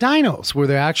brake dynos where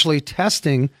they're actually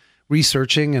testing,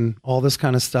 researching, and all this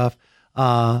kind of stuff.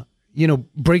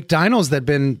 Brake dynos that have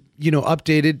been,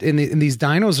 updated, and these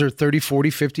dynos are 30, 40,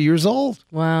 50 years old.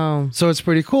 Wow. So it's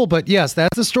pretty cool. But yes,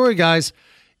 that's the story, guys.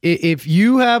 If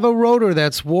you have a rotor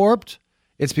that's warped,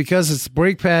 it's because it's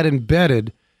brake pad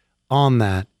embedded on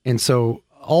that. And so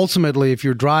ultimately, if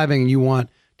you're driving and you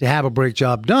want to have a brake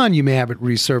job done, you may have it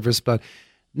resurfaced. But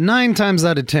 9 times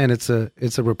out of 10, it's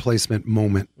a replacement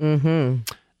moment. Mm-hmm.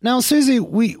 Now, Susie,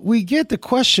 we get the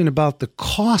question about the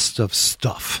cost of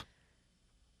stuff.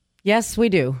 Yes, we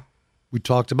do. We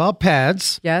talked about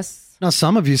pads. Yes. Now,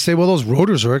 some of you say, well, those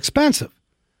rotors are expensive.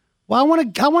 Well, I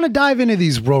want to dive into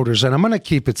these rotors, and I'm going to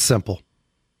keep it simple.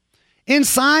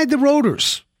 Inside the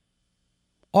rotors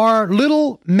are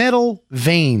little metal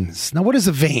vanes. Now, what is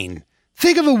a vane?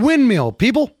 Think of a windmill,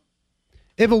 people.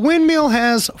 If a windmill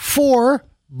has 4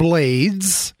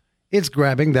 blades, it's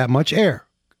grabbing that much air.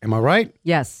 Am I right?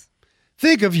 Yes.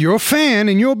 Think of your fan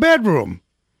in your bedroom.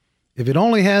 If it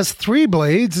only has 3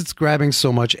 blades, it's grabbing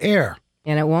so much air.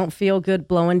 And it won't feel good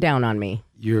blowing down on me.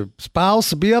 Your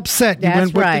spouse will be upset you That's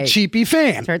went with right. the cheapy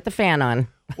fan. Turn the fan on.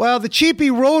 Well, the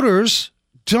cheapy rotors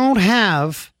don't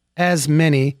have as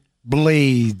many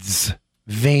blades,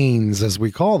 vanes as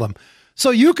we call them. So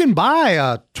you can buy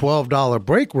a $12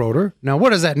 brake rotor. Now,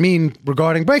 what does that mean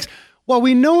regarding brakes? Well,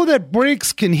 we know that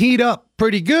brakes can heat up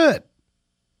pretty good,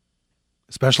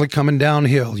 especially coming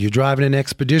downhill. You're driving an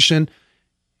Expedition,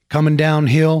 coming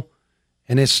downhill,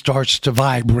 and it starts to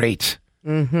vibrate.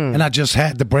 Mm-hmm. And I just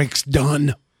had the brakes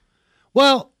done.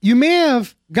 Well, you may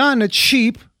have gotten a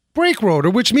cheap brake rotor,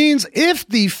 which means if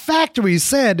the factory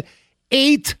said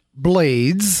 8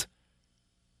 blades,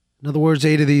 in other words,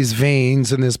 8 of these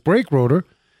vanes in this brake rotor,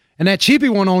 and that cheapy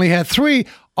one only had 3,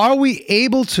 are we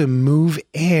able to move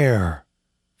air?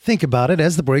 Think about it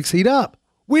as the brakes heat up.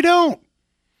 We don't.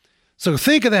 So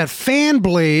think of that fan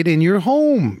blade in your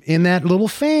home, in that little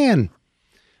fan.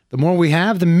 The more we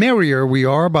have, the merrier we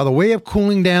are by the way of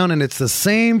cooling down, and it's the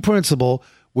same principle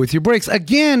with your brakes.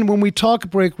 Again, when we talk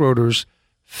brake rotors,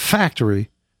 factory,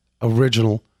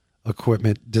 original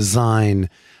equipment design.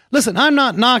 Listen, I'm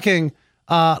not knocking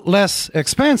less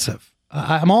expensive.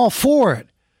 I'm all for it.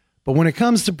 But when it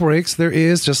comes to brakes, there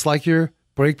is, just like your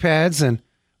brake pads and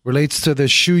relates to the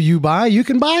shoe you buy, you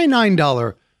can buy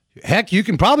 $9. Heck, you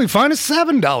can probably find a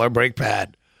 $7 brake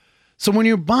pad. So when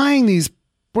you're buying these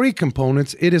brake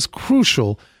components, it is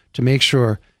crucial to make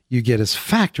sure you get as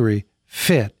factory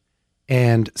fit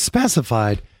and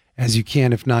specified as you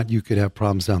can. If not, you could have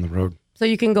problems down the road. So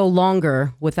you can go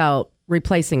longer without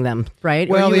replacing them, right?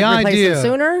 Well, or you the would replace idea it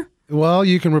sooner? Well,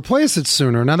 you can replace it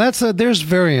sooner. Now there's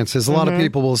variances. A lot of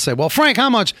people will say, "Well, Frank, how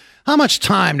much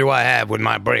time do I have with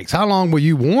my brakes? How long will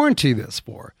you warranty this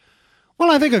for?" Well,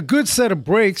 I think a good set of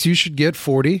brakes, you should get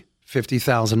 40,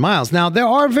 50,000 miles. Now, there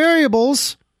are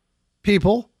variables,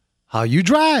 people, how you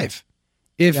drive.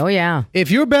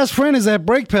 If your best friend is that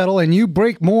brake pedal and you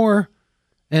brake more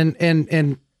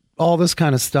and all this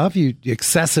kind of stuff,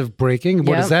 excessive braking,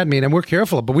 what does that mean? And we're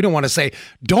careful, but we don't want to say,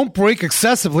 don't brake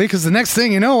excessively, because the next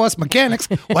thing you know, us mechanics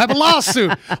will have a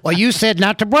lawsuit. Well, you said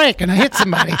not to brake and I hit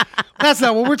somebody. That's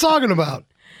not what we're talking about.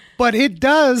 But it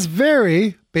does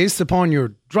vary based upon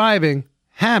your driving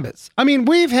habits. I mean,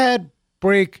 we've had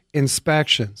brake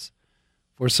inspections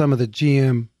for some of the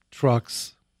GM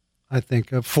trucks, I think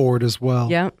Ford as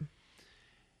well. Yeah.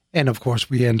 And of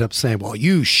course, we end up saying, well,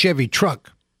 you Chevy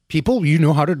truck people, you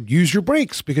know how to use your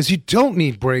brakes because you don't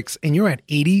need brakes and you're at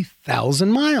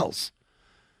 80,000 miles.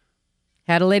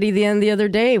 Had a lady the other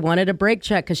day wanted a brake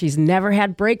check because she's never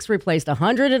had brakes replaced,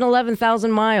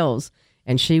 111,000 miles.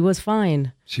 And she was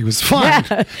fine. She was fine.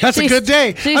 Yeah. That's a good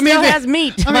day. She still has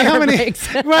meat on her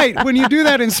brakes. Right. When you do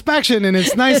that inspection and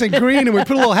it's nice and green and we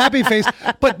put a little happy face.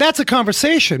 But that's a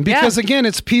conversation because, again,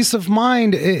 it's peace of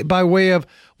mind by way of,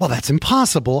 well, that's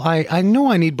impossible. I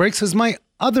know I need brakes because my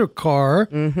other car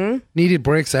needed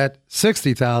brakes at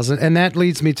 60,000. And that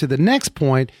leads me to the next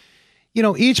point. You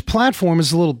know, each platform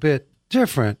is a little bit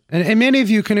different. And many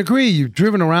of you can agree. You've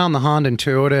driven around the Honda and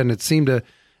Toyota and it seemed to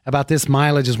about this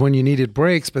mileage is when you needed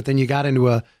brakes, but then you got into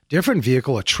a different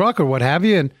vehicle, a truck or what have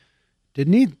you, and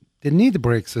didn't need the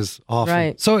brakes as often.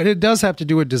 Right. So it does have to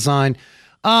do with design.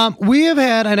 We have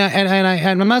had,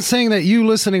 and I'm not saying that you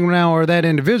listening now are that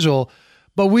individual,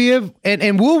 but we have,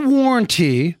 and we'll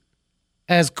warranty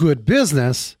as good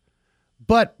business,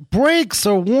 but brakes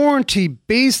are warranty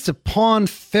based upon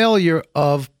failure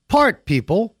of part,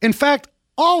 people. In fact,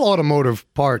 all automotive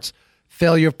parts,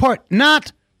 failure of part,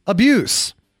 not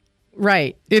abuse.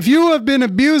 Right. If you have been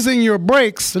abusing your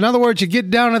brakes, in other words, you get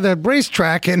down to the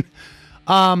racetrack, and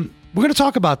we're going to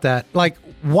talk about that. Like,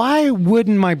 why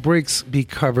wouldn't my brakes be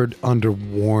covered under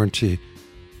warranty?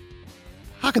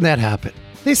 How can that happen?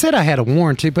 They said I had a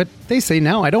warranty, but they say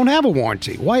now I don't have a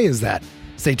warranty. Why is that?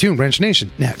 Stay tuned, Wrench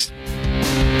Nation. Next.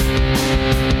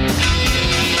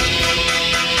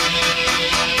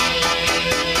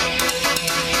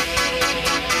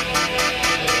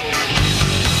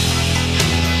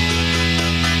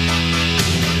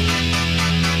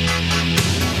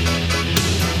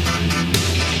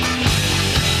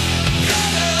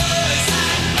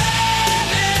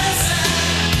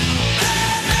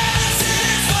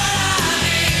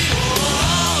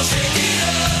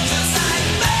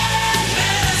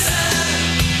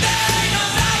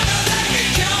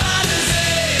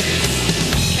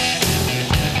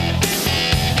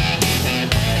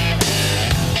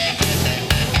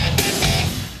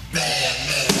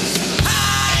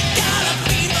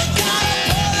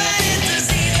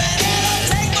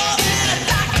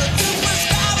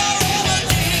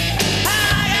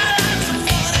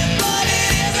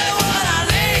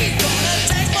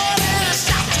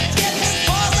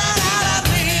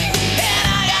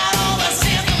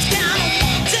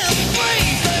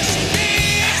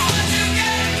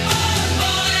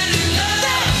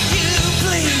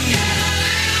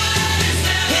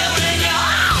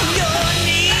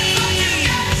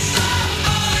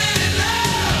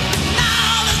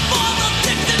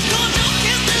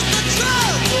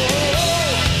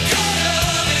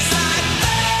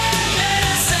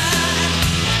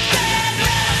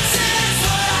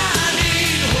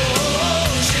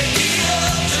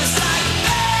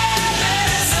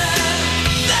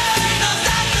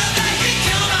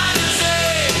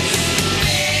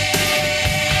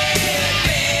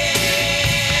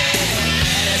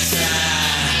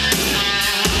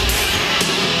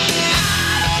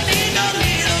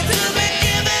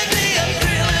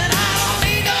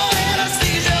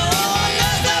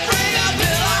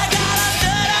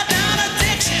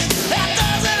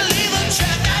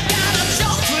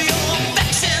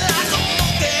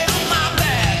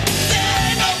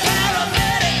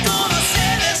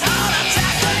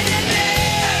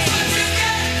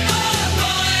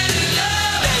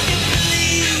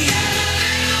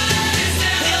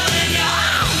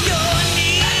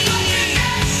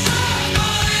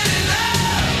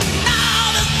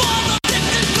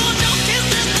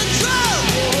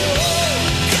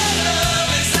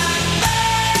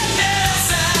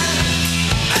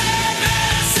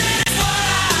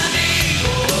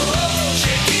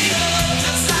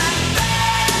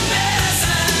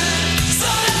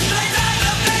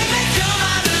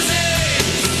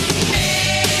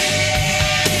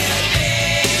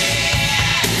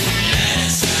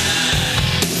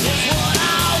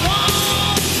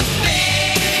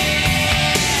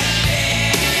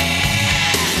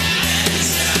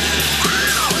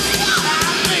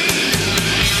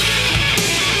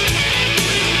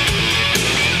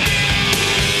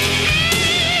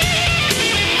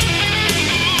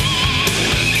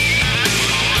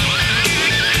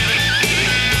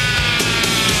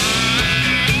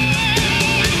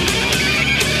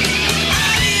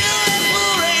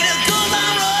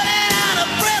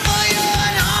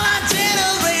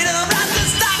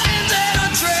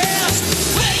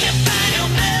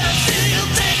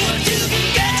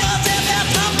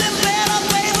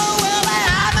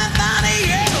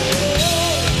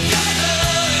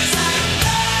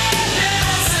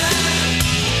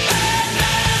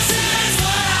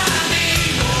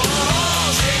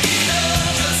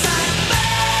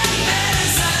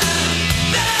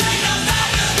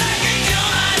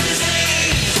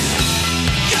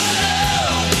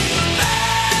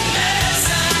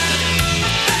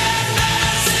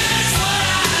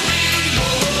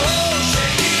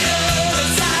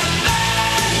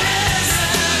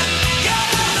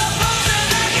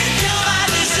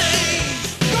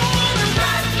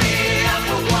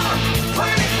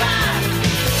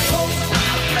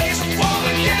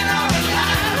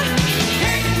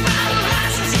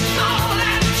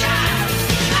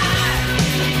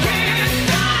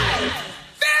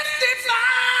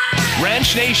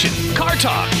 Wrench Nation Car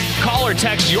Talk. Call or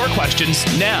text your questions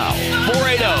now.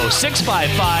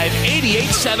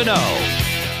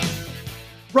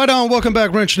 480-655-8870. Right on. Welcome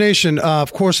back, Wrench Nation.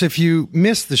 Of course, if you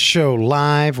missed the show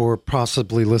live or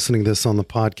possibly listening to this on the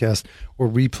podcast or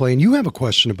replay, and you have a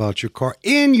question about your car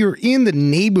and you're in the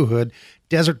neighborhood,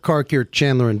 Desert Car Care,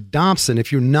 Chandler and Dobson.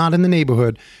 If you're not in the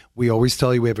neighborhood, we always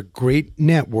tell you we have a great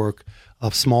network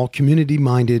of small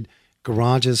community-minded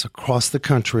garages across the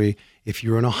country. If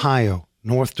you're in Ohio,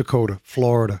 North Dakota,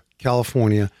 Florida,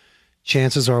 California,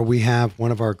 chances are we have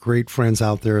one of our great friends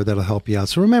out there that'll help you out.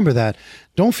 So remember that.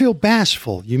 Don't feel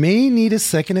bashful. You may need a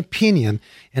second opinion,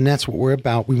 and that's what we're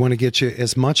about. We want to get you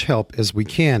as much help as we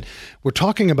can. We're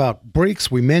talking about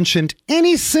brakes. We mentioned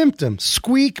any symptom,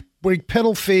 squeak, brake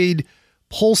pedal fade,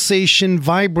 pulsation,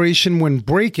 vibration when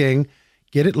braking,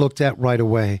 get it looked at right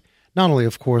away. Not only,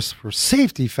 of course, for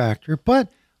safety factor, but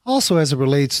also as it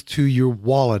relates to your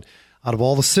wallet. Out of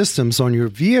all the systems on your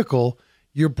vehicle,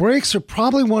 your brakes are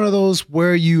probably one of those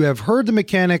where you have heard the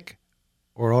mechanic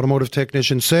or automotive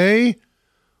technician say,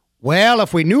 well,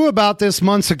 if we knew about this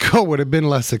months ago, it would have been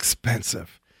less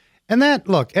expensive. And that,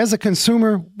 look, as a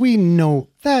consumer, we know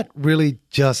that really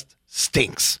just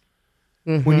stinks.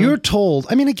 Mm-hmm. When you're told,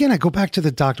 I mean, again, I go back to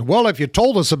the doctor. Well, if you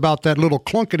told us about that little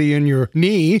clunkety in your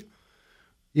knee,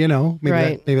 you know,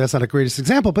 maybe that's not the greatest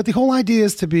example, but the whole idea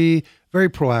is to be very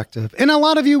proactive. And a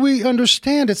lot of you, we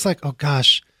understand it's like, oh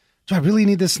gosh, do I really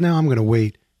need this now? I'm going to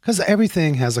wait, because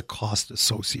everything has a cost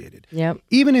associated. Yep.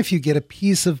 Even if you get a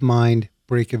peace of mind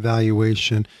brake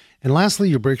evaluation. And lastly,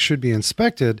 your brakes should be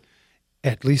inspected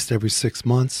at least every 6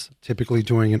 months. Typically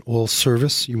during an oil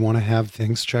service, you want to have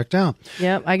things checked out.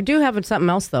 Yeah, I do have something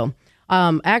else though.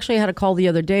 Actually, I had a call the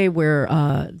other day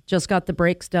where just got the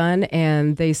brakes done,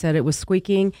 and they said it was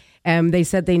squeaking, and they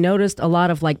said they noticed a lot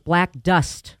of like black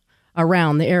dust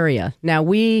around the area. Now,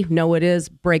 we know it is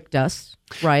brake dust,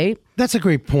 right? That's a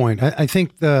great point. I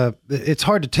think it's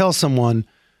hard to tell someone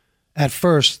at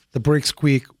first the brake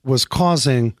squeak was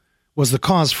the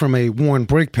cause from a worn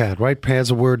brake pad, right?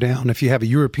 Pads will wear down. If you have a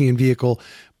European vehicle,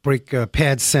 brake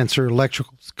pad sensor,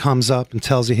 electrical comes up and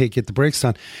tells you, hey, get the brakes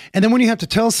done. And then when you have to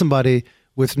tell somebody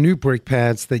with new brake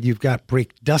pads that you've got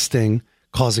brake dusting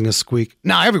causing a squeak,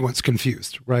 now everyone's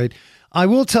confused, right? I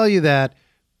will tell you that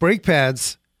brake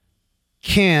pads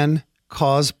can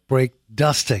cause brake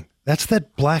dusting. That's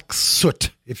that black soot,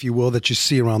 if you will, that you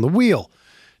see around the wheel.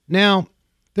 Now,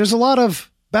 there's a lot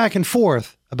of back and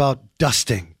forth about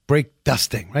dusting, brake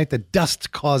dusting, right? The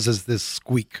dust causes this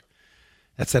squeak.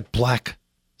 That's that black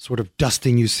sort of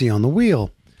dusting you see on the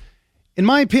wheel. In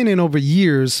my opinion, over the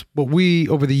years, we've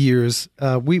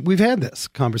had this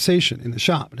conversation in the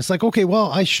shop. And it's like, okay,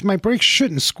 well, my brakes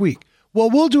shouldn't squeak.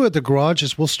 What we'll do at the garage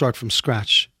is we'll start from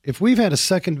scratch. If we've had a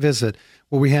second visit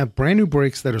where we have brand new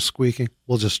brakes that are squeaking,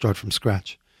 we'll just start from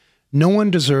scratch. No one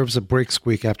deserves a brake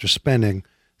squeak after spending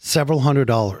several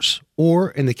 $100s.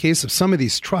 Or in the case of some of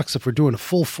these trucks, if we're doing a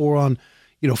full four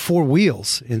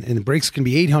wheels, and the brakes can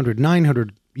be $800,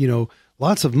 $900,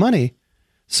 lots of money.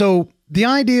 So the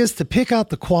idea is to pick out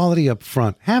the quality up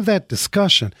front, have that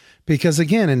discussion, because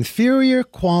again, inferior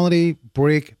quality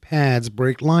brake pads,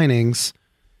 brake linings,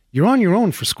 you're on your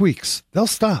own for squeaks. They'll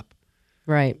stop.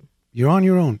 Right. You're on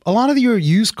your own. A lot of your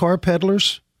used car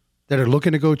peddlers that are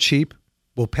looking to go cheap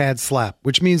will pad slap,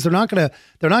 which means they're not going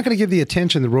to give the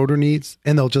attention the rotor needs,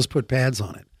 and they'll just put pads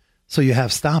on it. So you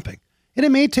have stopping. And it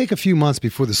may take a few months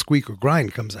before the squeak or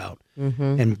grind comes out.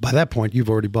 Mm-hmm. And by that point, you've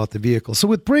already bought the vehicle. So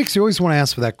with brakes, you always want to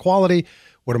ask for that quality.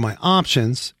 What are my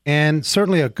options? And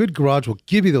certainly a good garage will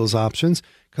give you those options,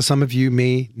 because some of you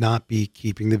may not be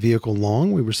keeping the vehicle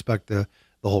long. We respect the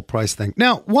whole price thing.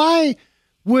 Now, why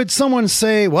would someone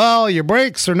say, well, your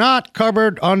brakes are not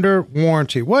covered under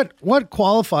warranty? What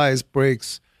qualifies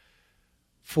brakes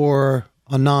for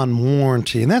a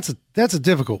non-warranty? And that's a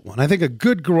difficult one. I think a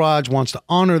good garage wants to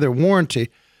honor their warranty.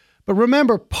 But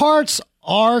remember, parts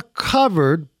are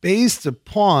covered based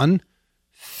upon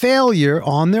failure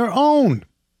on their own.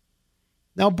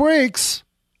 Now, brakes,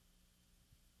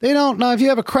 they don't. Now, if you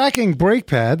have a cracking brake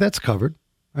pad, that's covered,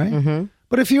 right? Mm-hmm.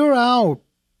 But if you're out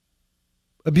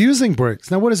abusing brakes,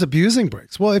 now what is abusing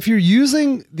brakes? Well, if you're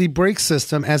using the brake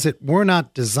system as it were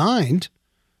not designed,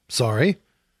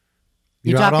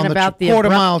 you're out on the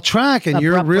quarter-mile track and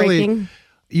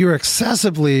you're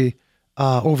excessively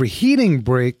overheating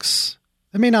brakes,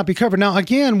 that may not be covered. Now,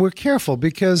 again, we're careful,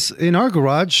 because in our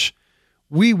garage,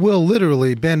 we will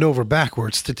literally bend over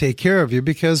backwards to take care of you,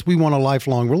 because we want a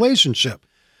lifelong relationship.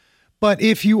 But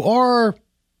if you are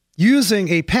using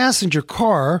a passenger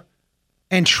car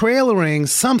and trailering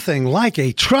something like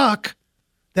a truck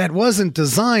that wasn't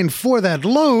designed for that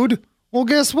load, well,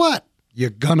 guess what? you're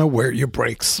going to wear your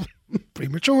brakes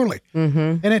prematurely.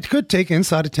 Mm-hmm. And it could take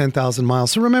inside of 10,000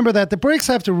 miles. So remember that the brakes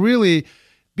have to really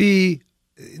be,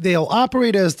 they'll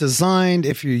operate as designed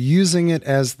if you're using it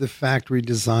as the factory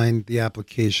designed the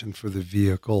application for the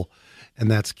vehicle. And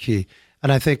that's key.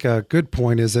 And I think a good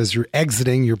point is as you're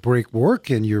exiting your brake work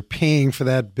and you're paying for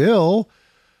that bill,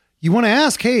 you want to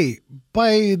ask, hey,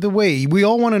 by the way, we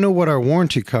all want to know what our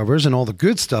warranty covers and all the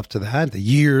good stuff to that, the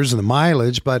years and the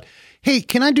mileage. But hey,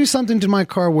 can I do something to my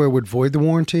car where it would void the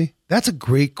warranty? That's a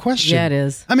great question. Yeah, it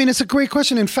is. I mean, it's a great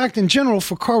question. In fact, in general,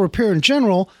 for car repair in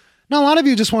general, now a lot of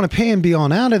you just want to pay and be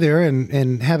on out of there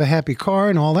and have a happy car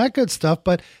and all that good stuff.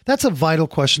 But that's a vital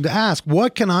question to ask.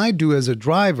 What can I do as a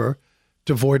driver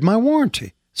to void my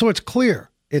warranty? So it's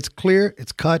clear. It's clear.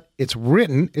 It's cut. It's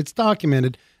written. It's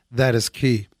documented. That is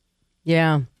key.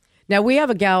 Yeah. Now, we have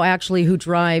a gal actually who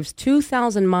drives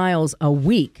 2,000 miles a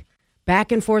week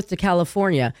back and forth to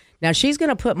California. Now, she's going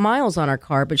to put miles on her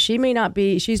car, but she may not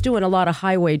be, she's doing a lot of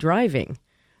highway driving,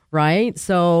 right?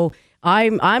 So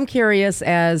I'm curious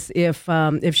as if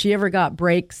she ever got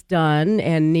brakes done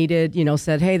and needed,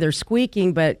 said, hey, they're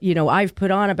squeaking, but, I've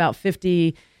put on about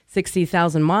 50,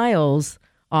 60,000 miles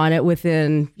on it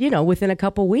within a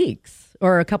couple weeks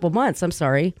or a couple months. I'm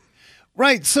sorry.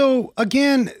 Right. So,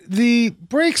 again, the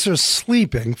brakes are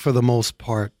sleeping for the most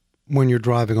part when you're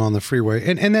driving on the freeway.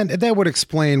 And then that would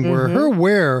explain where her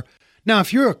wear. Now,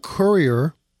 if you're a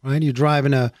courier, right, you're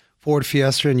driving a Ford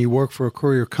Fiesta and you work for a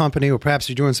courier company, or perhaps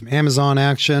you're doing some Amazon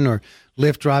action or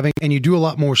Lyft driving, and you do a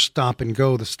lot more stop and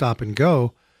go,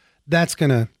 that's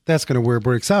gonna wear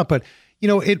brakes out. But,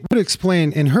 it would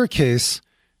explain in her case,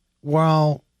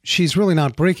 while she's really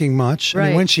not braking much, right.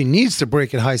 And when she needs to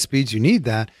brake at high speeds, you need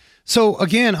that. So,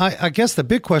 again, I guess the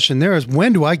big question there is,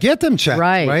 when do I get them checked?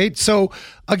 Right. So,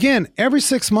 again, every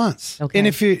 6 months. Okay.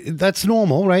 And that's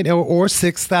normal, right? Or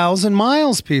 6,000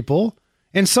 miles, people.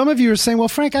 And some of you are saying, well,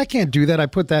 Frank, I can't do that. I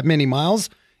put that many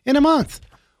miles in a month.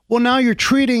 Well, now you're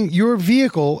treating your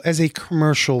vehicle as a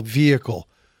commercial vehicle.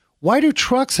 Why do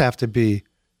trucks have to be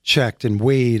checked and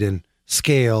weighed and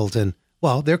scaled? And,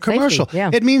 well, they're commercial. Safety, yeah.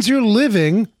 It means you're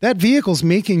living, that vehicle's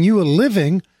making you a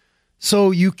living.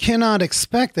 So you cannot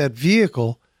expect that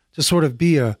vehicle to sort of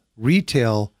be a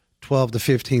retail 12 to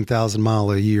 15,000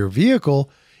 mile a year vehicle.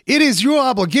 It is your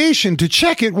obligation to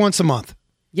check it once a month.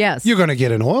 Yes. You're going to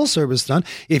get an oil service done.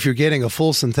 If you're getting a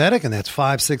full synthetic and that's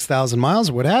 5,000-6,000 miles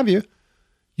or what have you,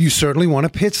 you certainly want a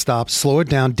pit stop, slow it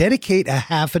down, dedicate a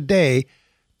half a day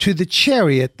to the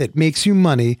chariot that makes you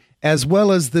money, as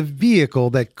well as the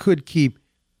vehicle that could keep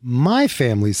my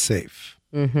family safe.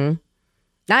 Mm-hmm.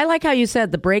 I like how you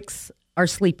said the brakes are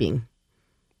sleeping.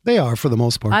 They are, for the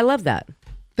most part. I love that.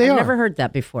 I've never heard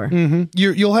that before. Mm-hmm.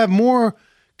 You'll have more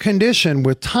condition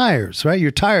with tires, right?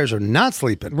 Your tires are not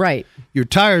sleeping. Right. Your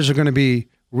tires are going to be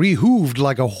rehooved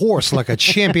like a horse, like a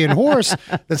champion horse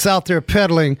that's out there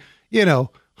pedaling,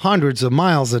 hundreds of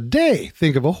miles a day.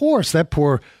 Think of a horse. That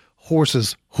poor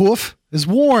horse's hoof is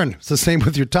worn. It's the same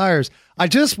with your tires. I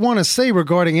just want to say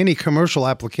regarding any commercial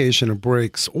application of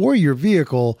brakes or your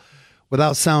vehicle,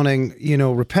 without sounding,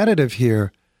 repetitive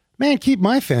here, man, keep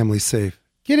my family safe.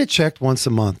 Get it checked once a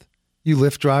month. You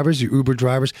Lyft drivers, you Uber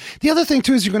drivers. The other thing,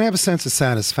 too, is you're going to have a sense of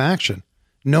satisfaction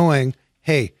knowing,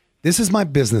 hey, this is my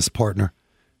business partner.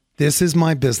 This is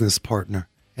my business partner.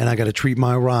 And I got to treat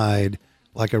my ride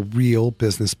like a real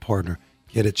business partner.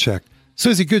 Get it checked.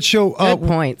 Susie, good show. Good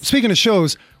point. Speaking of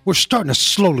shows, we're starting to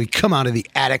slowly come out of the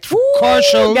attic for car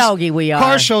shows. Doggy, we are.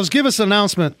 Car shows. Give us an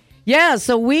announcement. Yeah,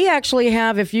 so we actually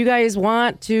have, if you guys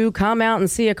want to come out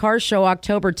and see a car show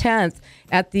October 10th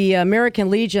at the American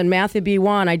Legion, Matthew B.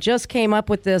 Wan, I just came up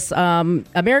with this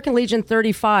American Legion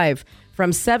 35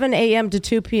 from 7 a.m. to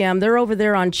 2 p.m. They're over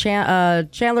there on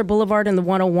Chandler Boulevard in the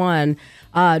 101.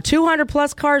 200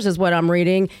 plus cars is what I'm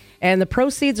reading. And the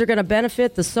proceeds are going to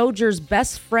benefit the Soldier's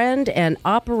Best Friend and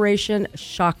Operation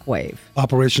Shockwave.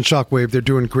 Operation Shockwave, they're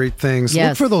doing great things. Yes.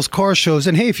 Look for those car shows.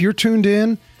 And hey, if you're tuned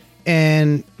in,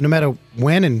 and no matter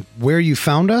when and where you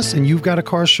found us and you've got a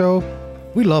car show,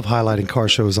 we love highlighting car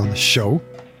shows on the show.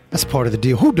 That's part of the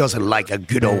deal. Who doesn't like a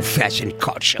good old-fashioned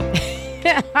car show?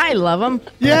 I love them.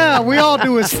 Yeah, we all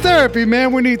do. It's therapy,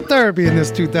 man. We need therapy in this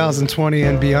 2020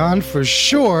 and beyond for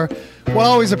sure. Well, I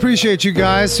always appreciate you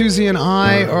guys. Susie and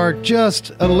I are just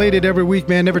elated every week,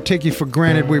 man. Never take you for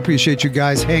granted. We appreciate you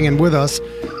guys hanging with us.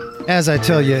 As I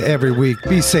tell you every week,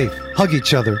 be safe, hug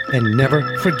each other, and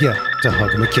never forget to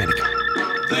hug a mechanic.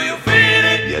 Do you feel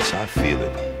it? Yes, I feel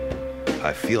it.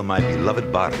 I feel my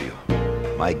beloved barrio,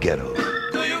 my ghetto.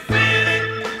 Do you feel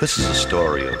it? This is a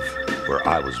story of where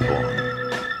I was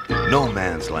born. No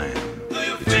man's land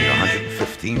between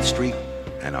 115th Street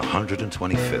and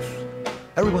 125th.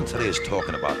 Everyone today is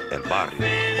talking about El Barrio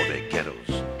or their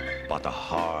ghettos, about the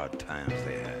hard times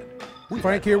they had.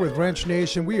 Frank here with Wrench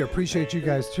Nation. We appreciate you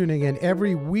guys tuning in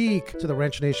every week to the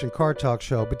Wrench Nation Car Talk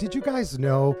Show. But did you guys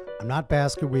know I'm not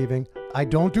basket weaving? I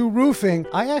don't do roofing.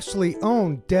 I actually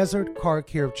own Desert Car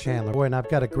Care of Chandler. Boy, and I've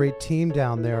got a great team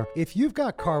down there. If you've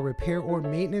got car repair or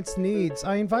maintenance needs,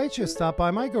 I invite you to stop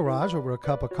by my garage over a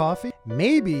cup of coffee.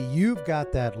 Maybe you've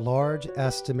got that large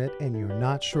estimate and you're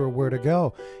not sure where to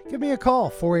go. Give me a call,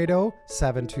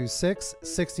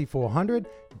 480-726-6400,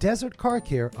 Desert Car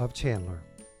Care of Chandler.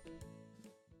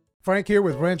 Frank here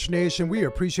with Wrench Nation. We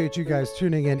appreciate you guys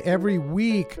tuning in every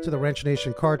week to the Wrench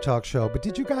Nation Car Talk Show. But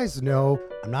did you guys know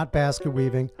I'm not basket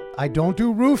weaving? I don't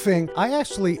do roofing. I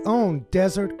actually own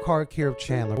Desert Car Care of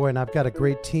Chandler. Boy, and I've got a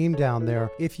great team down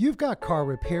there. If you've got car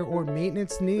repair or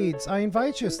maintenance needs, I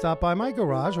invite you to stop by my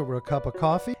garage over a cup of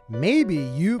coffee. Maybe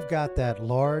you've got that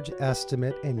large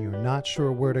estimate and you're not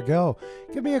sure where to go.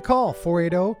 Give me a call,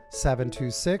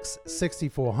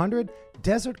 480-726-6400,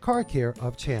 Desert Car Care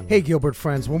of Chandler. Hey, Gilbert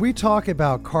friends, when we talk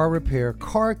about car repair,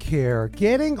 car care,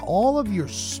 getting all of your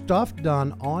stuff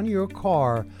done on your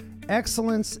car,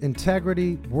 excellence,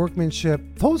 integrity, workmanship,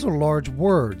 those are large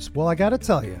words. Well, I got to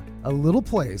tell you, a little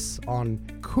place on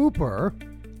Cooper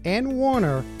and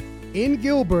Warner in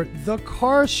Gilbert, the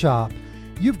car shop.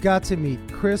 You've got to meet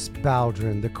Chris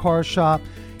Baldwin, the car shop.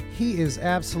 He is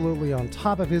absolutely on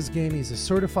top of his game. He's a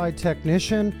certified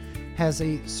technician, has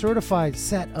a certified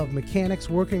set of mechanics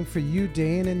working for you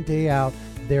day in and day out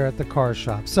there at the car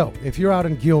shop. So if you're out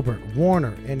in Gilbert,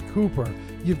 Warner, and Cooper,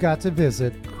 you've got to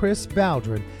visit Chris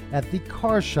Baldwin at the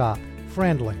car shop.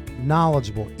 Friendly,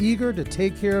 knowledgeable, eager to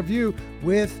take care of you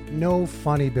with no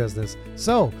funny business.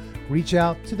 So reach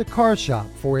out to the car shop,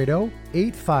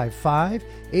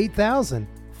 480-855-8000,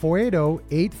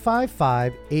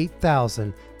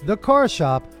 480-855-8000. The car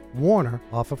shop, Warner,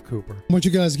 off of Cooper. I want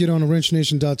you guys to get on to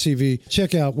wrenchnation.tv.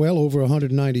 Check out well over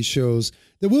 190 shows.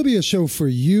 There will be a show for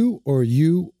you or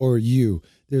you or you.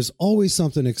 There's always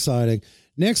something exciting.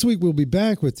 Next week, we'll be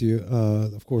back with you.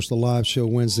 Of course, the live show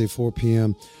Wednesday, 4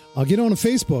 p.m. I'll get on to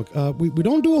Facebook. We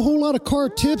don't do a whole lot of car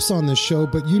tips on this show,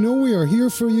 but you know we are here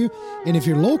for you. And if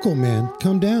you're local, man,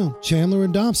 come down. Chandler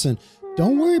and Dobson.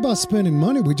 Don't worry about spending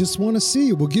money. We just want to see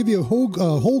you. We'll give you a whole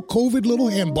COVID little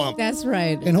hand bump. That's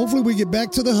right. And hopefully we get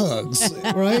back to the hugs,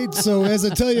 right? So as I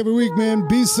tell you every week, man,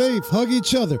 be safe, hug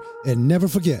each other, and never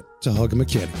forget to hug a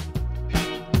mechanic.